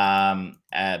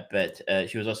 But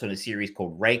she was also in a series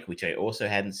called Rake, which I also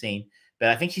hadn't seen. But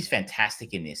I think she's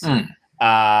fantastic in this.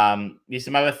 There's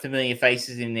some other familiar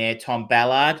faces in there. Tom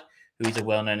Ballard, who is a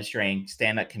well-known Australian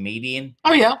stand-up comedian.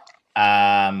 Oh, yeah.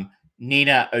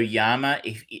 Nina Oyama.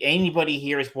 If anybody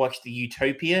here has watched the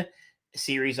Utopia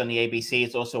series on the ABC,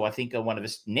 it's also, I think, on one of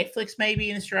us Netflix,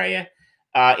 maybe in Australia.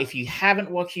 If you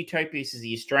haven't watched Utopia, this is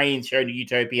the Australian show to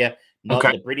Utopia, not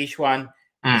the British one.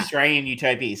 The Australian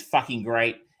Utopia is fucking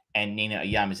great. And Nina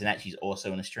Oyama is in that. She's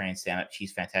also an Australian stand-up.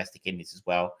 She's fantastic in this as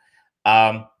well.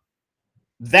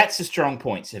 That's the strong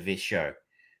points of this show.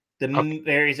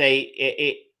 There is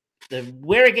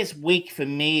where it gets weak for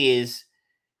me is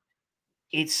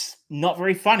it's not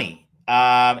very funny.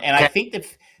 I think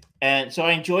so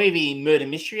I enjoy the murder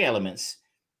mystery elements.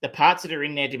 The parts that are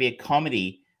in there to be a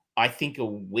comedy, I think, are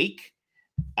weak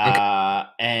or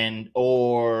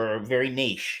very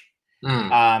niche.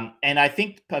 And I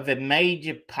think the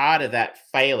major part of that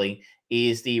failing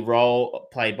is the role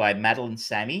played by Madeline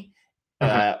Sammy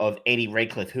of Eddie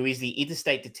Redcliffe, who is the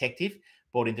interstate detective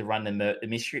brought in to run the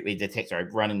mystery,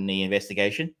 running the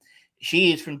investigation.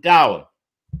 She is from Darwin.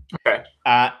 Okay.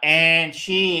 And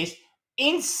she is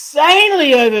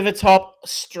insanely over the top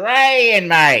Australian,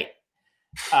 mate.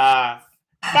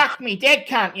 Fuck me, dead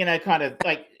cunt, kind of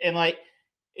like, and like,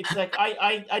 it's like,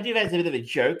 I do that as a bit of a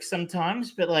joke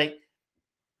sometimes, but like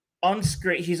on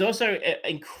screen, she's also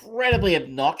incredibly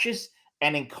obnoxious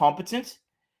and incompetent.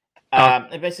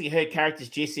 And basically her character's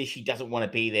just says she doesn't want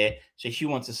to be there, so she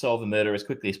wants to solve a murder as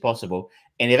quickly as possible.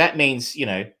 And if that means,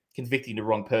 convicting the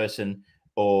wrong person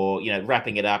or,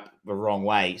 wrapping it up the wrong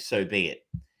way, so be it.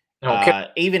 Okay.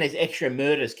 Even as extra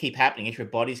murders keep happening, extra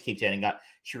bodies keep turning up,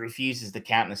 she refuses to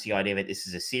countenance the idea that this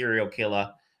is a serial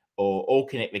killer or all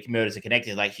murders are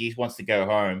connected. Like, she wants to go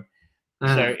home.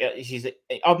 So she's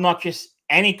obnoxious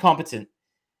and incompetent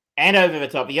and over the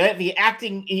top. The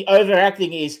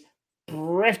overacting is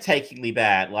breathtakingly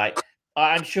bad. Like,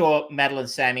 I'm sure Madeline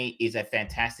Sammy is a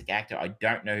fantastic actor. I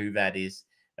don't know who that is.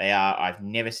 I've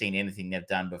never seen anything they've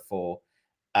done before.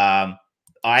 I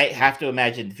have to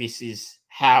imagine this is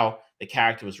how the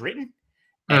character was written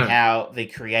and how the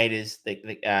creators,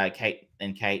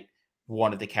 Kate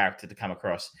wanted the character to come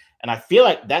across. And I feel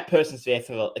like that person's there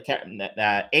for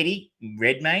Eddie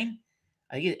Redmayne.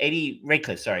 I think it's Eddie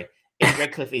Redcliffe. Sorry, Eddie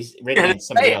Redcliffe is Redmayne.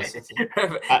 Somebody else.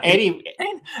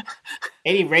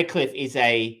 Eddie Redcliffe is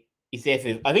there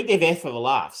for. I think they're there for the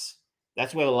laughs.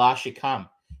 That's where the laughs should come,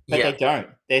 but they don't.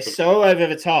 They're so over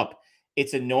the top.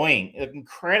 It's annoying,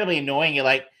 incredibly annoying. You're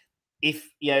like, if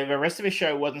the rest of the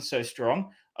show wasn't so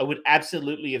strong, I would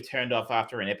absolutely have turned off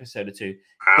after an episode or two.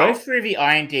 Go through the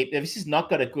IMDb. This has not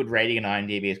got a good rating on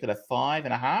IMDb. It's got a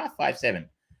 5.5, 5.7.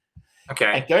 Okay.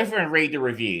 And go through and read the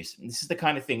reviews. This is the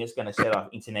kind of thing that's going to set off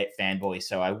internet fanboys,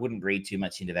 so I wouldn't read too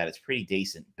much into that. It's pretty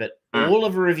decent. But all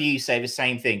of the reviews say the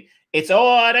same thing. It's,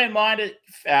 I don't mind it.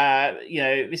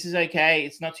 This is okay.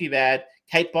 It's not too bad.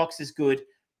 Kate Box is good.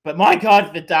 But my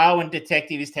God, the Darwin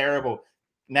detective is terrible.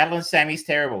 Madeline Sammy's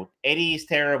terrible. Eddie is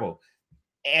terrible.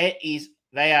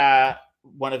 They are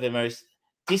one of the most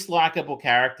dislikable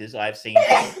characters I've seen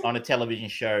on a television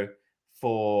show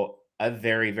for a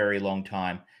very, very long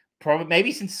time. Probably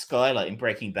maybe since Skylar in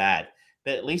Breaking Bad.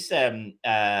 But at least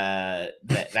that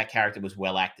character was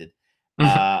well acted.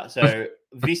 So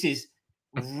this is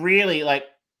really like,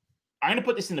 I'm going to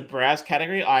put this in the browse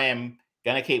category. I am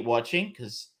going to keep watching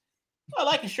because I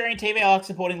like Australian TV. I like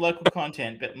supporting local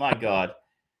content, but my God.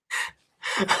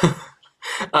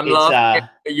 I'm laughing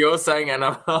at what you're saying, and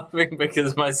I'm laughing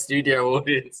because my studio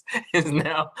audience is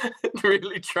now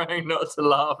really trying not to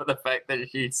laugh at the fact that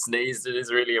she sneezed and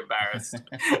is really embarrassed.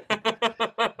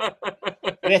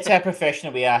 That's how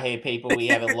professional we are here, people. We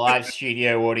have a live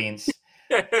studio audience.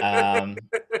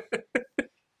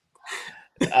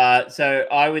 So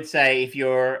I would say if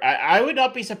you're, I would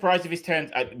not be surprised if this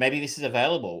turns. Maybe this is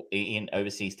available in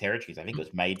overseas territories. I think it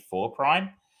was made for Prime.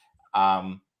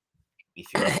 If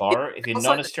you're a borrower, if you're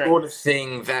not Australian, sort of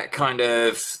thing, that kind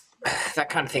of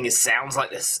thing sounds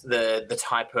like this the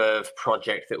type of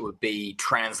project that would be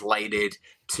translated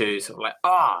to sort of like,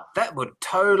 that would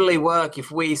totally work if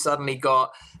we suddenly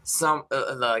got some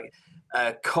like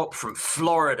a cop from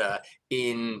Florida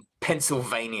in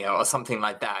Pennsylvania or something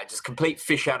like that, just complete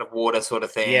fish out of water sort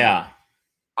of thing. Yeah,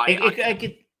 I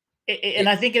could. And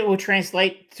I think it will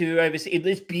translate to overseas.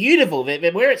 It's beautiful.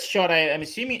 Where it's shot, I'm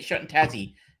assuming it's shot in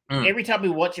Tassie. Every time we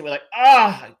watch it, we're like,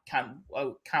 I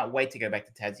can't wait to go back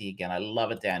to Tassie again. I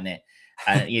love it down there.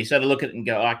 And you sort of look at it and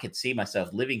go, I could see myself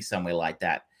living somewhere like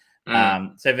that.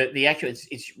 So the actual,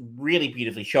 it's really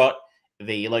beautifully shot.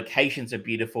 The locations are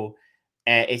beautiful.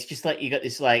 It's just like you got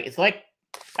this it's like,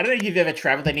 I don't know if you've ever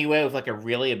traveled anywhere with like a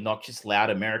really obnoxious, loud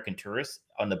American tourist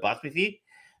on the bus with you.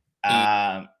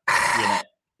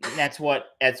 That's what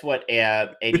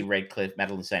Eddie Redcliffe,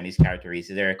 Madeline Sammy's character is.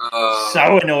 They're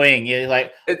so annoying. You're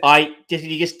like,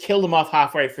 you just kill them off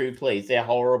halfway through, please. They're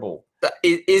horrible.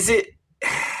 Is it?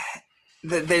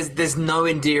 There's no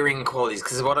endearing qualities,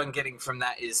 because what I'm getting from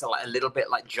that is like a little bit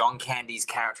like John Candy's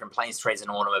character in Planes, Trains, and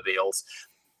Automobiles,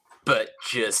 but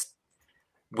just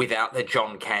without the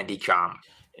John Candy charm.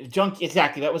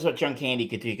 Exactly. That was what John Candy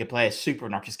could do. He could play a super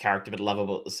obnoxious character, but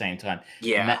lovable at the same time.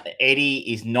 Yeah.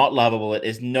 Eddie is not lovable.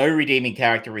 There's no redeeming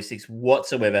characteristics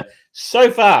whatsoever. So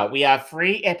far, we are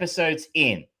 3 episodes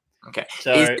in. Okay.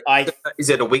 So is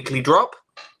it a weekly drop?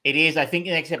 It is. I think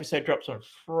the next episode drops on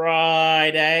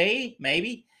Friday,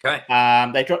 maybe. Okay.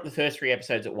 They dropped the first 3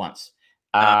 episodes at once.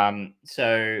 And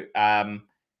you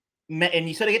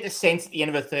sort of get the sense at the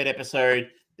end of the 3rd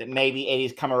episode that maybe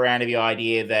Eddie's come around to the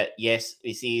idea that, yes,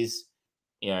 this is,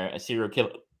 a serial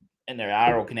killer and they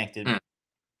are all connected.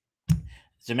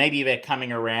 So maybe they're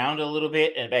coming around a little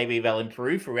bit and maybe they'll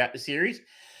improve throughout the series.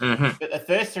 But the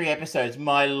first 3 episodes,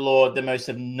 my Lord, the most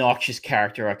obnoxious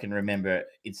character I can remember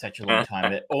in such a long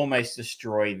time. It almost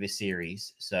destroyed the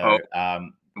series. So,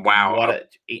 wow. What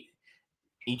an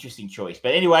interesting choice.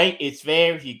 But anyway, it's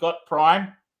there. If you've got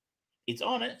Prime, it's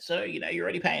on it. So, you're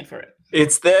already paying for it.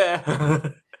 It's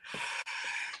there.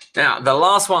 Now, the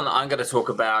last one that I'm going to talk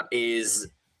about is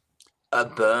A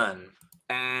Burn.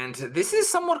 And this is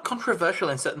somewhat controversial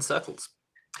in certain circles.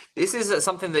 This is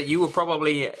something that you will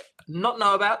probably not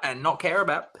know about and not care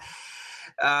about.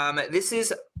 This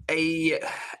is a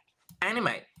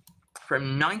anime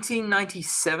from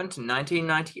 1997 to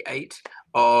 1998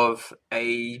 of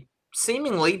a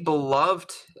seemingly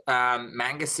beloved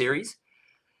manga series.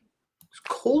 It's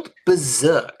called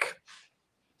Berserk.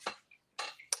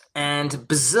 And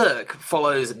Berserk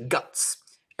follows Guts,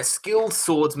 a skilled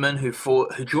swordsman who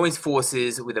joins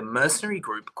forces with a mercenary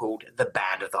group called the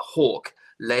Band of the Hawk,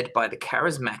 led by the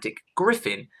charismatic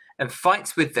Griffin, and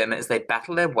fights with them as they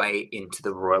battle their way into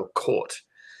the royal court.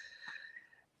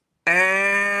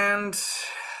 And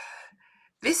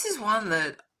this is one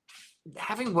that,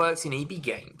 having worked in EB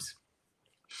Games,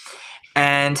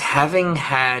 and having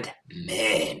had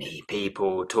many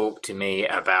people talk to me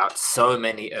about so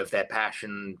many of their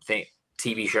passion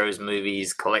TV shows,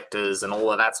 movies, collectors, and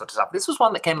all of that sort of stuff, this was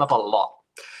one that came up a lot.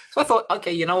 So I thought,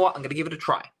 okay, you know what? I'm going to give it a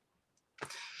try.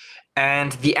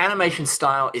 And the animation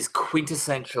style is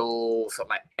quintessential, sort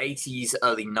of like 80s,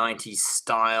 early 90s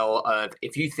style of,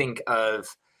 if you think of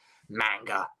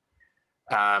manga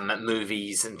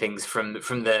movies and things from the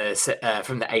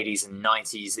 80s and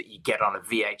 90s that you get on a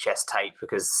VHS tape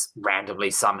because randomly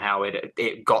somehow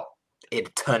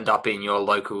it turned up in your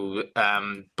local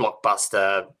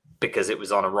Blockbuster because it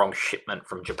was on a wrong shipment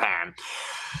from Japan.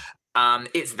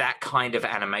 It's that kind of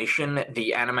animation.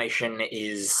 The animation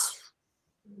is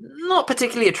not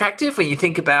particularly attractive when you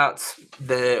think about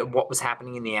what was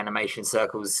happening in the animation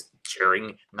circles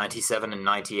during 97 and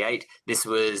 98. This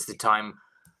was the time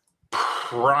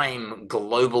prime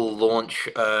global launch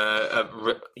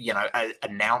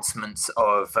announcements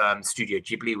of Studio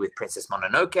Ghibli with Princess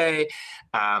Mononoke,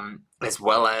 as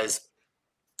well as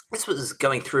this was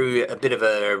going through a bit of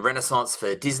a renaissance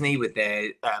for Disney with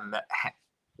their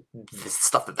the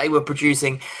stuff that they were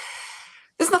producing.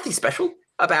 There's nothing special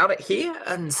about it here,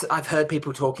 and I've heard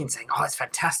people talking saying, "Oh, it's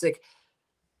fantastic."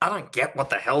 I don't get what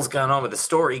the hell's going on with the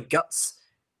story. Guts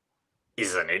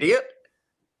is an idiot,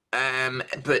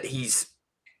 but he's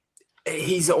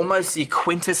almost the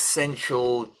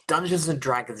quintessential Dungeons and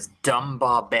Dragons dumb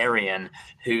barbarian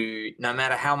who, no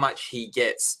matter how much he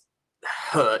gets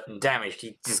hurt and damaged,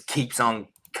 he just keeps on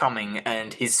coming,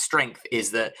 and his strength is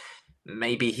that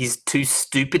maybe he's too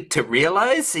stupid to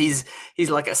realize he's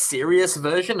like a serious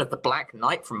version of the Black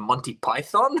Knight from Monty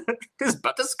Python. His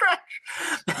butterscratch.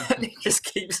 And he just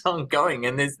keeps on going,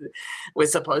 and we're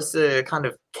supposed to kind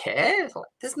of care.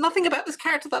 There's nothing about this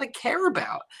character that I care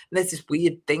about. And there's this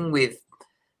weird thing with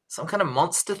some kind of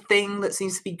monster thing that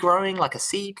seems to be growing, like a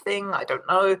seed thing. I don't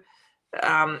know.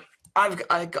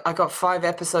 I got 5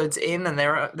 episodes in, and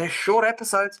they're short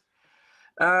episodes.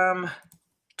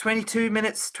 22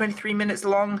 minutes, 23 minutes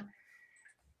long.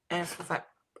 And it's like,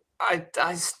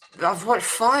 I've watched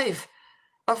 5.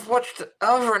 I've watched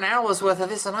over an hour's worth of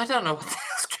this, and I don't know what the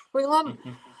hell's going on.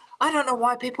 I don't know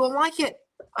why people like it.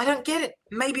 I don't get it.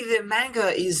 Maybe the manga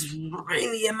is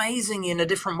really amazing in a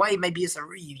different way. Maybe it's a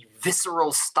really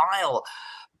visceral style,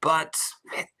 but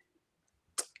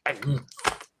I don't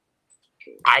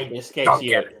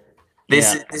get it.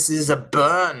 This is a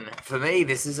burn for me.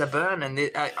 This is a burn, and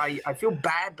I feel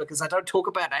bad because I don't talk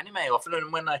about anime often,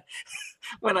 and when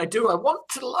I do, I want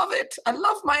to love it. I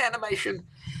love my animation,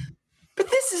 but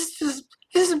this is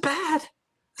bad.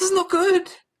 This is not good.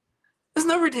 There's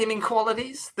no redeeming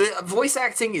qualities. The voice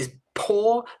acting is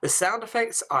poor. The sound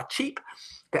effects are cheap.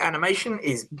 The animation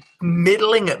is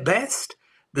middling at best.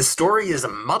 The story is a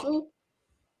muddle.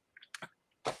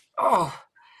 Oh.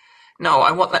 No,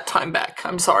 I want that time back.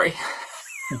 I'm sorry.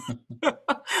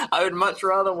 I would much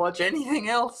rather watch anything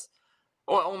else,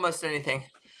 or almost anything.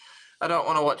 I don't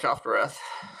want to watch After Earth.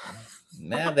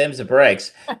 Now them's the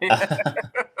breaks.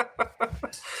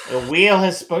 The wheel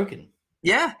has spoken.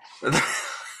 Yeah.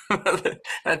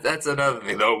 That's another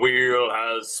thing. The wheel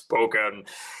has spoken.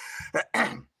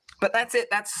 But that's it.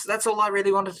 That's all I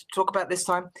really wanted to talk about this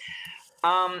time.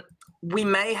 We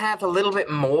may have a little bit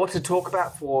more to talk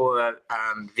about for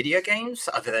video games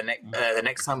over the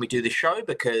next time we do the show,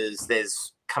 because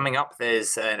there's an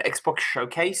Xbox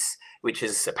showcase, which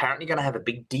is apparently going to have a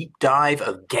big deep dive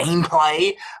of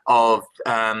gameplay of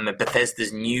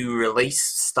Bethesda's new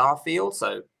release, Starfield.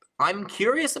 So I'm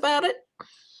curious about it.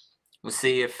 We'll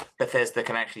see if Bethesda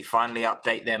can actually finally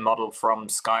update their model from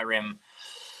Skyrim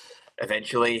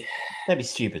eventually. That'd be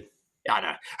stupid. I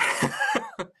know.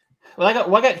 Well, I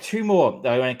got 2 more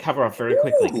that I want to cover off very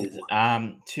quickly.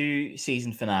 2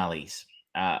 season finales.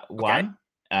 One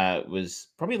was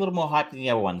probably a little more hype than the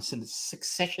other one, since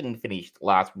Succession finished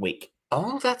last week.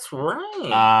 Oh, that's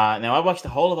right. Now, I watched the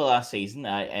whole of the last season,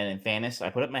 and in fairness, I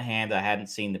put up my hand. I hadn't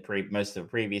seen most of the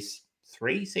previous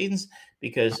 3 seasons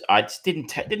because I just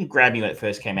didn't grab me when it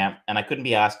first came out, and I couldn't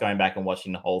be asked going back and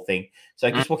watching the whole thing. So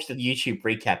I just watched the YouTube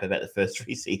recap about the first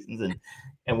 3 seasons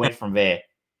and went from there.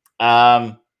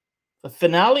 The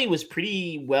finale was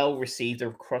pretty well received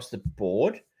across the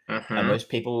board. Most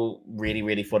people really,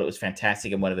 really thought it was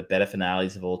fantastic and one of the better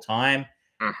finales of all time.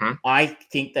 I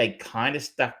think they kind of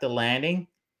stuck the landing.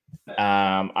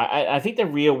 I think the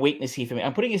real weakness here for me,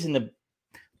 I'm putting this in the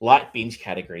light binge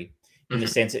category in the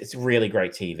sense that it's really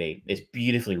great TV. It's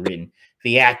beautifully written.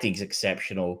 The acting's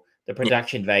exceptional. The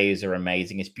production values are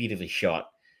amazing. It's beautifully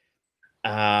shot.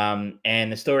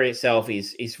 And the story itself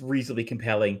is reasonably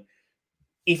compelling.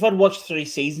 If I'd watched 3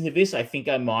 seasons of this, I think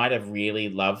I might have really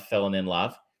fallen in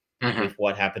love with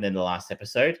what happened in the last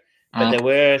episode. But there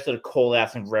were sort of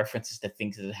call-outs and references to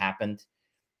things that had happened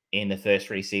in the first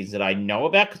 3 seasons that I know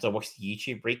about because I watched the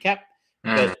YouTube recap.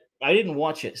 But I didn't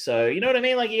watch it. So, you know what I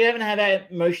mean? Like, you haven't had that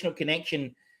emotional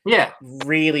connection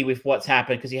really with what's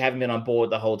happened because you haven't been on board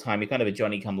the whole time. You're kind of a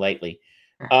Johnny-come-lately.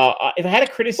 If I had a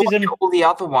criticism... Watch all the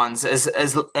other ones as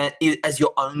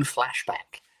your own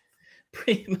flashback.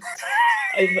 Pretty much.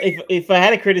 If I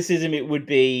had a criticism, it would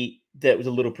be that it was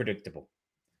a little predictable.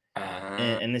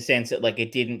 In the sense that, like,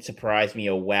 it didn't surprise me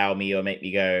or wow me or make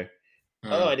me go, oh,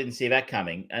 Mm. I didn't see that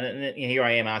coming. And then here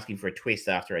I am asking for a twist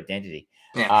after Identity.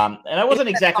 Yeah. And I wasn't Isn't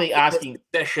that exactly something that asking.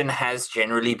 Succession has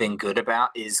generally been good about,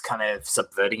 is kind of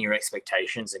subverting your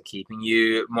expectations and keeping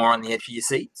you more on the edge of your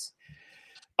seats?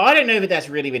 I don't know that that's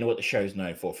really been what the show's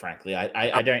known for, frankly.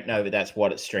 I don't know that that's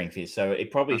what its strength is. So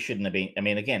it probably shouldn't have been. I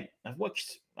mean, again, I've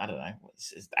watched, I don't know,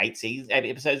 eight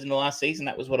episodes in the last season.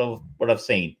 That was what I've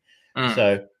seen. Mm.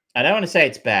 So I don't want to say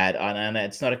it's bad, and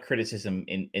it's not a criticism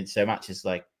in so much as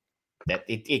like that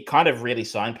it kind of really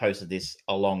signposted this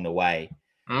along the way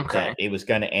Okay. that it was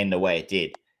going to end the way it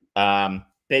did. But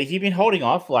if you've been holding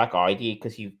off like I did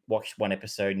because you watched one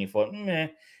episode and you thought,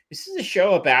 this is a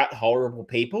show about horrible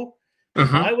people,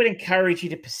 Mm-hmm. I would encourage you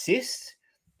to persist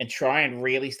and try and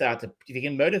really start to. If you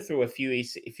can motor through a few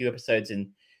episodes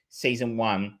in season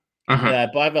one,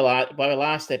 Mm-hmm. by the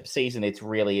last season,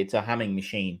 it's a humming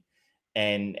machine,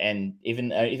 and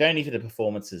even if only for the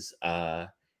performances,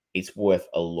 it's worth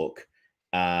a look.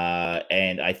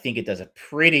 And I think it does a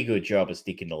pretty good job of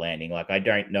sticking the landing. Like I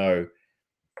don't know,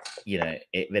 that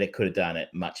it could have done it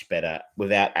much better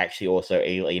without actually also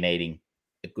alienating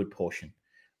a good portion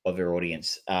of their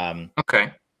audience.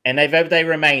 Okay. And they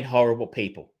remain horrible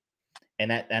people,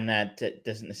 and that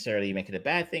doesn't necessarily make it a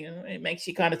bad thing. It makes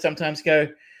you kind of sometimes go,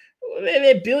 well,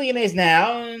 they're billionaires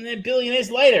now, and they're billionaires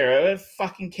later. I don't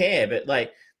fucking care, but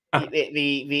like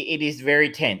it is very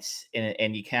tense,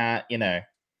 and you can't,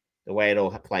 the way it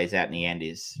all plays out in the end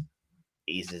is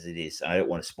as it is. I don't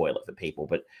want to spoil it for people,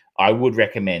 but I would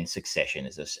recommend Succession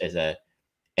as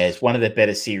one of the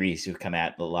better series who've come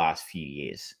out in the last few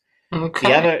years.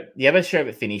 Okay. The other show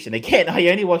that finished, and again, I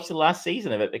only watched the last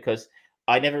season of it because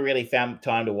I never really found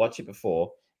time to watch it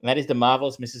before, and that is The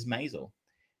Marvelous Mrs. Maisel,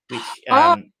 which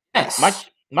Oh, yes.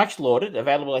 much lauded,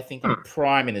 available I think on Hmm.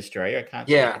 Prime in Australia. I can't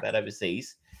speak Yeah. about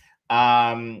overseas.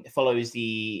 Follows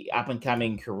the up and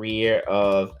coming career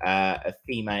of a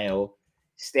female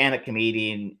stand-up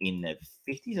comedian in the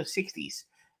 50s or 60s.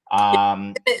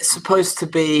 It's supposed to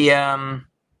be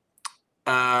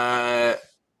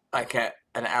like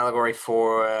an allegory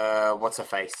for what's her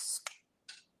face?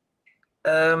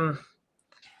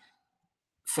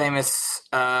 Famous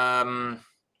Joan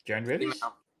Rivers?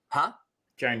 female. Huh?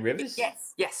 Joan Rivers?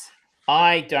 Yes.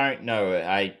 I don't know.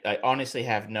 I honestly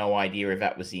have no idea if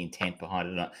that was the intent behind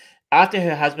it or not. After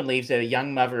her husband leaves her, a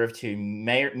young mother of two,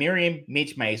 Miriam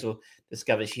Midge Maisel,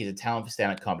 discovers she's a talent for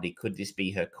stand-up comedy. Could this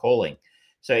be her calling?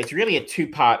 So it's really a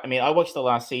two-part. I mean, I watched the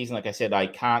last season. Like I said, I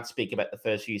can't speak about the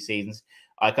first few seasons.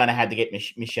 I kind of had to get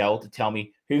Michelle to tell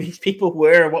me who these people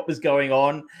were and what was going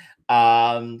on,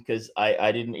 because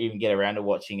I didn't even get around to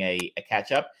watching a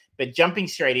catch-up. But jumping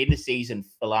straight into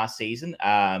the last season,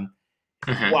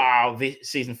 wow,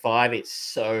 season 5, it's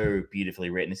so beautifully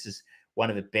written. This is one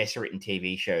of the best written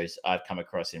TV shows I've come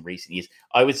across in recent years.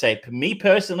 I would say, for me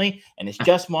personally, and it's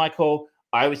just my call,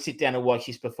 I would sit down and watch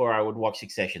this before I would watch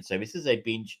Succession. So this is a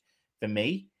binge for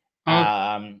me.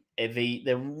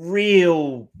 The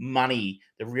real money,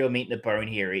 the real meat in the bone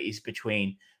here is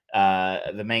between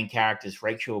the main characters,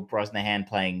 Rachel Brosnahan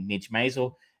playing Midge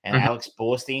Maisel and Alex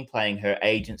Borstein playing her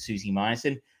agent, Susie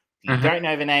Meissen. If you don't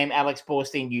know the name Alex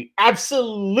Borstein, you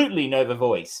absolutely know the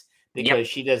voice because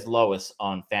she does Lois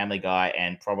on Family Guy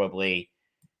and probably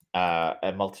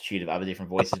a multitude of other different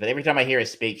voices. But every time I hear her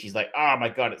speak, she's like, "Oh my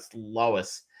god, it's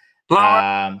Lois."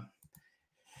 So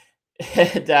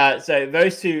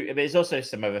those two. There's also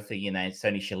some other thing,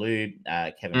 Tony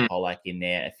Shalhoub, Kevin Pollak in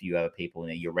there, a few other people in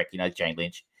there. You'll recognize Jane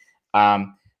Lynch.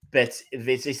 But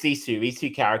it's these two. These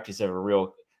two characters are a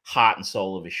real heart and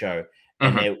soul of the show.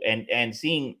 And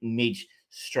seeing Midge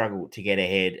struggle to get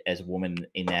ahead as a woman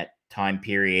in that time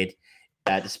period,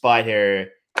 despite her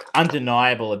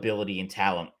undeniable ability and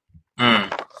talent,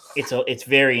 it's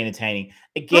very entertaining.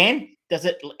 Again, does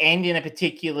it end in a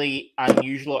particularly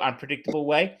unusual or unpredictable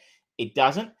way? It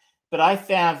doesn't. But I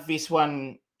found this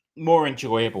one more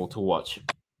enjoyable to watch.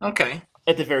 Okay.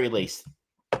 At the very least.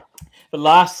 The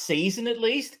last season, at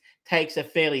least, takes a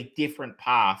fairly different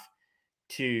path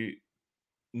to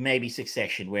maybe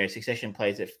Succession, where Succession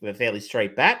plays it a fairly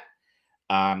straight bat.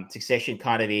 Succession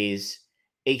kind of is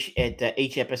each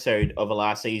episode of the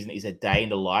last season is a day in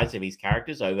the lives of these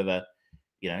characters over the,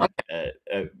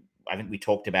 I think we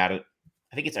talked about it.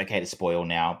 I think it's okay to spoil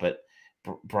now, but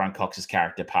Brian Cox's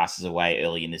character passes away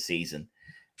early in the season,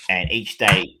 and each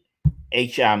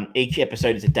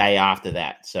episode is a day after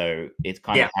that. So it's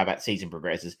kind of how that season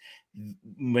progresses.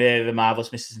 Where the Marvelous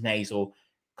Mrs. Maisel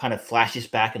kind of flashes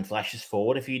back and flashes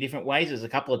forward a few different ways. There's a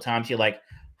couple of times you're like,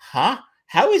 huh?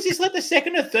 How is this like the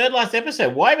second or third last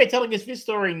episode? Why are they telling us this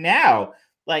story now?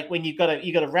 Like when you got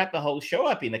to wrap the whole show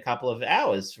up in a couple of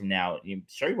hours from now,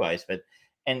 show wise. But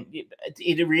and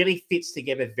it really fits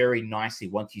together very nicely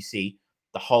once you see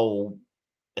the whole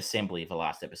assembly of the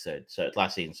last episode. So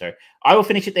last season. So I will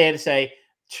finish it there to say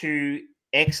 2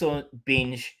 excellent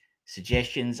binge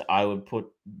suggestions. I would put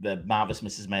the Marvelous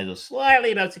Mrs. Maisel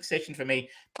slightly above Succession for me,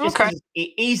 just because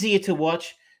it's easier to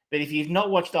watch. But if you've not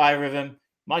watched either of them,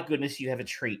 my goodness, you have a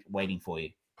treat waiting for you.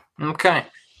 Okay.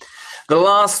 The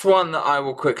last one that I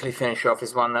will quickly finish off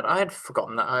is one that I had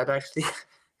forgotten that I had actually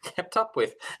kept up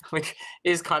with, which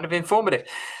is kind of informative.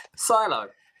 Silo.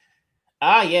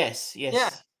 Ah, yes. Yeah,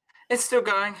 it's still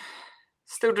going,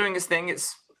 still doing its thing.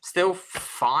 It's still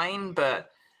fine, but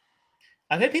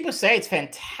I've heard people say it's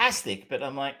fantastic, but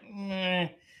I'm like,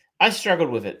 I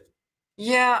struggled with it.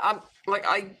 Yeah,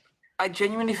 I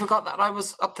genuinely forgot that I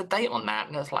was up to date on that,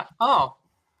 and it's like, oh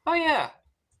yeah,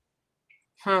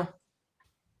 I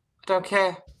don't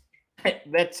care.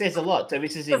 That says a lot. So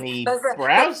this is in the There's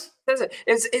browse?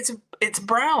 It's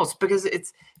browse because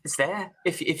it's there.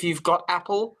 If you've got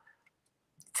Apple,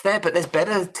 it's there. But there's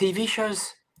better TV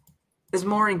shows. There's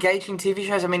more engaging TV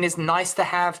shows. I mean, it's nice to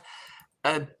have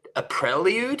a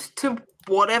prelude to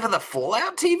whatever the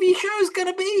Fallout TV show is going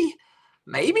to be,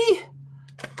 maybe.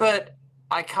 But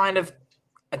I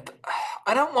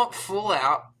don't want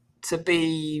Fallout to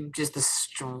be just a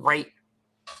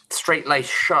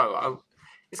straight-laced show.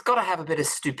 It's got to have a bit of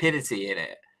stupidity in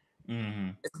it. Mm-hmm.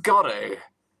 It's got to.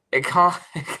 It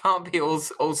can't be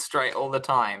all straight all the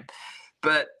time.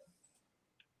 But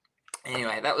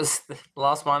anyway, that was the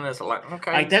last one. It's like,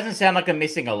 okay. It doesn't sound like I'm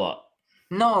missing a lot.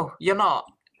 No, you're not.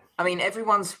 I mean,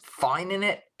 everyone's fine in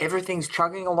it. Everything's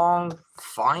chugging along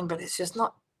fine, but it's just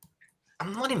not.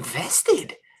 I'm not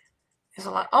invested. It's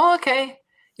like, oh, okay.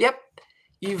 Yep.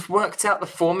 You've worked out the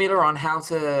formula on how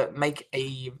to make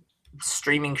a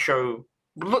streaming show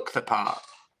look the part.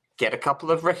 Get a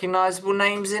couple of recognizable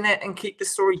names in it and keep the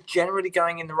story generally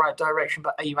going in the right direction.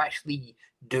 But are you actually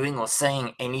doing or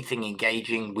saying anything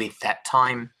engaging with that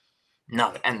time?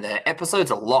 No. And the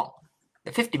episodes are long.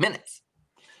 They're 50 minutes.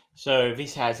 So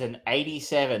this has an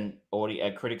 87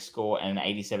 critic score and an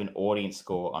 87 audience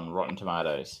score on Rotten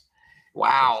Tomatoes.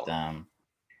 Wow. Just,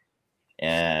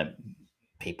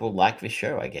 people like this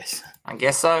show, I guess. I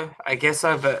guess so.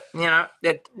 But,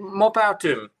 more power to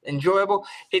them. Enjoyable.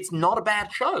 It's not a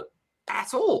bad show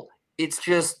at all. It's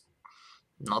just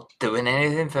not doing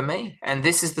anything for me. And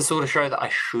this is the sort of show that I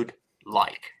should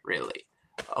like, really.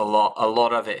 A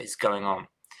lot of it is going on.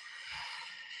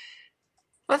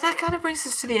 But that kind of brings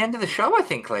us to the end of the show, I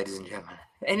think, ladies and gentlemen.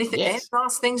 Anything? Yes. Any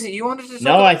last things that you wanted to talk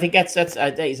about? No, I think that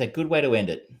is a good way to end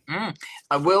it.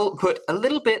 I will put a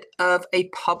little bit of a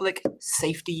public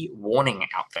safety warning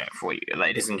out there for you,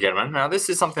 ladies and gentlemen. Now, this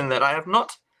is something that I have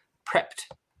not prepped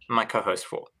my co-host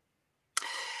for.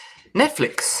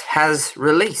 Netflix has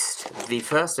released the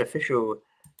first official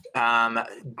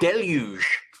deluge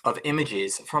of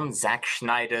images from Zack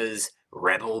Snyder's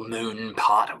Rebel Moon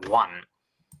Part 1.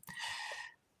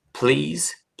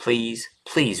 Please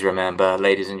remember,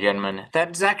 ladies and gentlemen,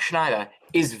 that Zack Snyder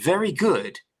is very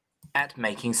good at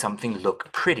making something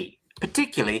look pretty,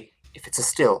 particularly if it's a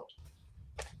still.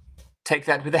 Take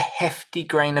that with a hefty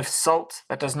grain of salt.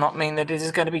 That does not mean that it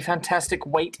is going to be fantastic.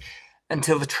 Wait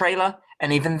until the trailer,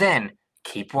 and even then,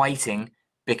 keep waiting,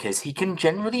 because he can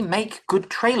generally make good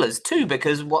trailers too,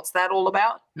 because what's that all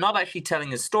about? Not actually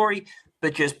telling a story,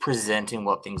 but just presenting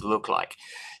what things look like.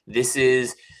 This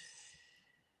is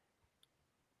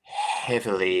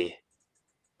heavily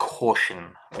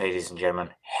caution, ladies and gentlemen.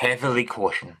 Heavily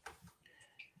caution.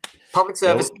 Public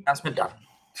service announcement done.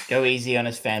 Go easy on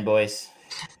us, fanboys.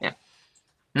 Yeah.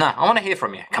 No, I want to hear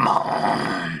from you. Come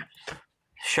on.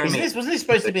 Show me. Wasn't this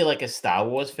supposed to be like a Star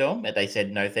Wars film? But they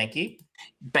said no, thank you.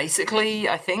 Basically,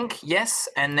 I think, yes.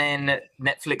 And then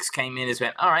Netflix came in and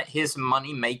went, all right, here's some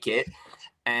money, make it.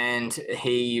 And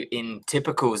he, in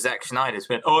typical Zack Snyder's,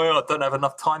 went, oh, yeah, I don't have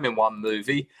enough time in one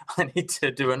movie. I need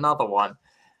to do another one.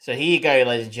 So here you go,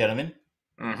 ladies and gentlemen.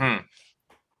 Mm-hmm.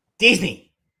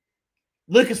 Disney,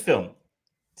 Lucasfilm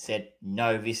said,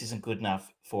 no, this isn't good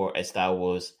enough for a Star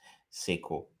Wars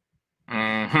sequel.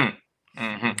 Mm-hmm.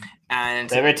 Mm-hmm. And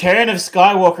The Return of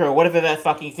Skywalker, or whatever that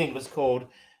fucking thing was called,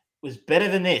 was better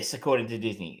than this, according to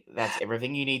Disney. That's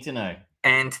everything you need to know.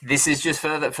 And this is just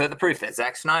further proof that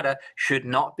Zack Snyder should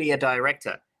not be a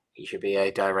director. He should be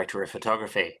a director of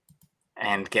photography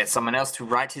and get someone else to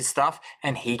write his stuff,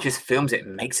 and he just films it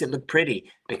and makes it look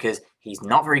pretty, because he's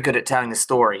not very good at telling a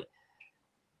story.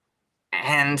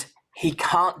 And he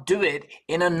can't do it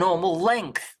in a normal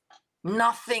length.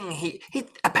 Nothing. He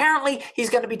apparently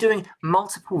he's going to be doing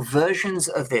multiple versions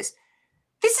of this.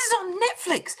 This is on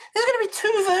Netflix. There's going to be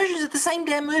 2 versions of the same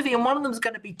damn movie, and one of them is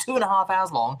going to be 2.5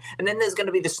 hours long, and then there's going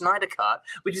to be the Snyder Cut,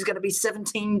 which is going to be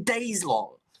 17 days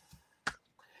long.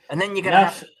 And then you're going to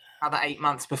have another 8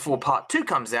 months before part 2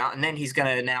 comes out, and then he's going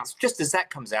to announce, just as that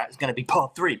comes out, it's going to be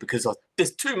part 3 because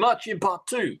there's too much in part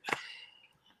 2.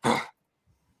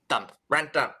 Done.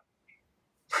 Rant done.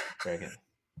 Very good.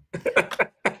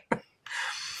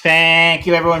 Thank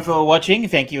you, everyone, for watching.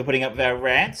 Thank you for putting up with our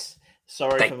rants.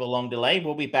 Sorry for the long delay.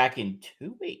 We'll be back in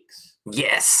 2 weeks.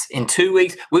 Yes, in 2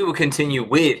 weeks, we will continue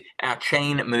with our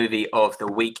chain movie of the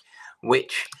week,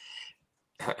 which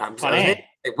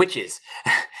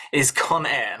is Con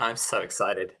Air, and I'm so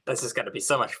excited. This is going to be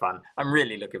so much fun. I'm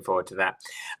really looking forward to that.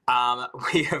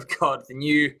 We have got the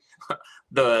new,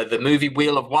 the movie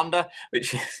Wheel of Wonder,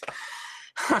 which is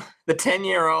the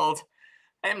 10-year-old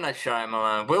M. Night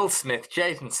Shyamalan, Will Smith,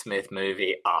 Jason Smith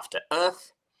movie After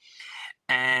Earth.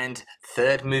 And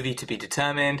third movie to be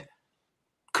determined.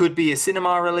 Could be a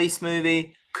cinema release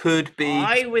movie. Could be...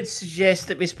 I would suggest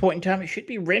at this point in time it should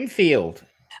be Renfield.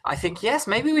 I think, yes,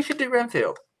 maybe we should do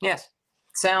Renfield. Yes.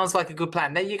 Sounds like a good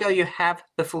plan. There you go. You have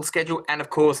the full schedule. And, of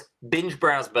course, Binge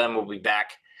Browse Burn will be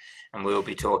back. And we'll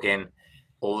be talking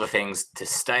all the things to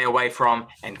stay away from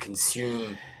and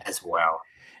consume as well.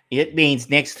 It means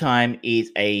next time is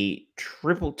a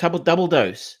double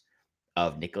dose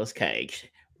of Nicolas Cage.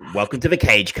 Welcome to the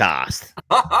Cage Cast.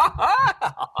 I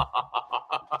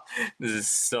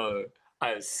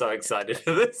am so excited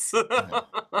for this.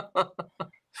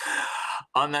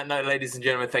 On that note, ladies and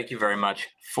gentlemen, thank you very much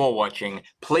for watching.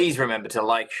 Please remember to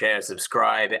like, share,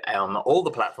 subscribe on all the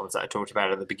platforms that I talked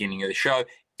about at the beginning of the show.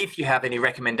 If you have any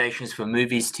recommendations for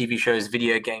movies, TV shows,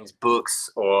 video games, books,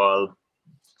 or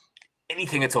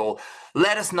anything at all,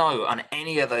 let us know on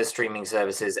any of those streaming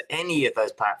services, any of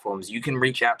those platforms. You can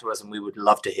reach out to us and we would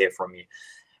love to hear from you.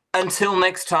 Until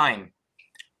next time,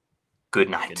 good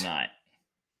night. Good night.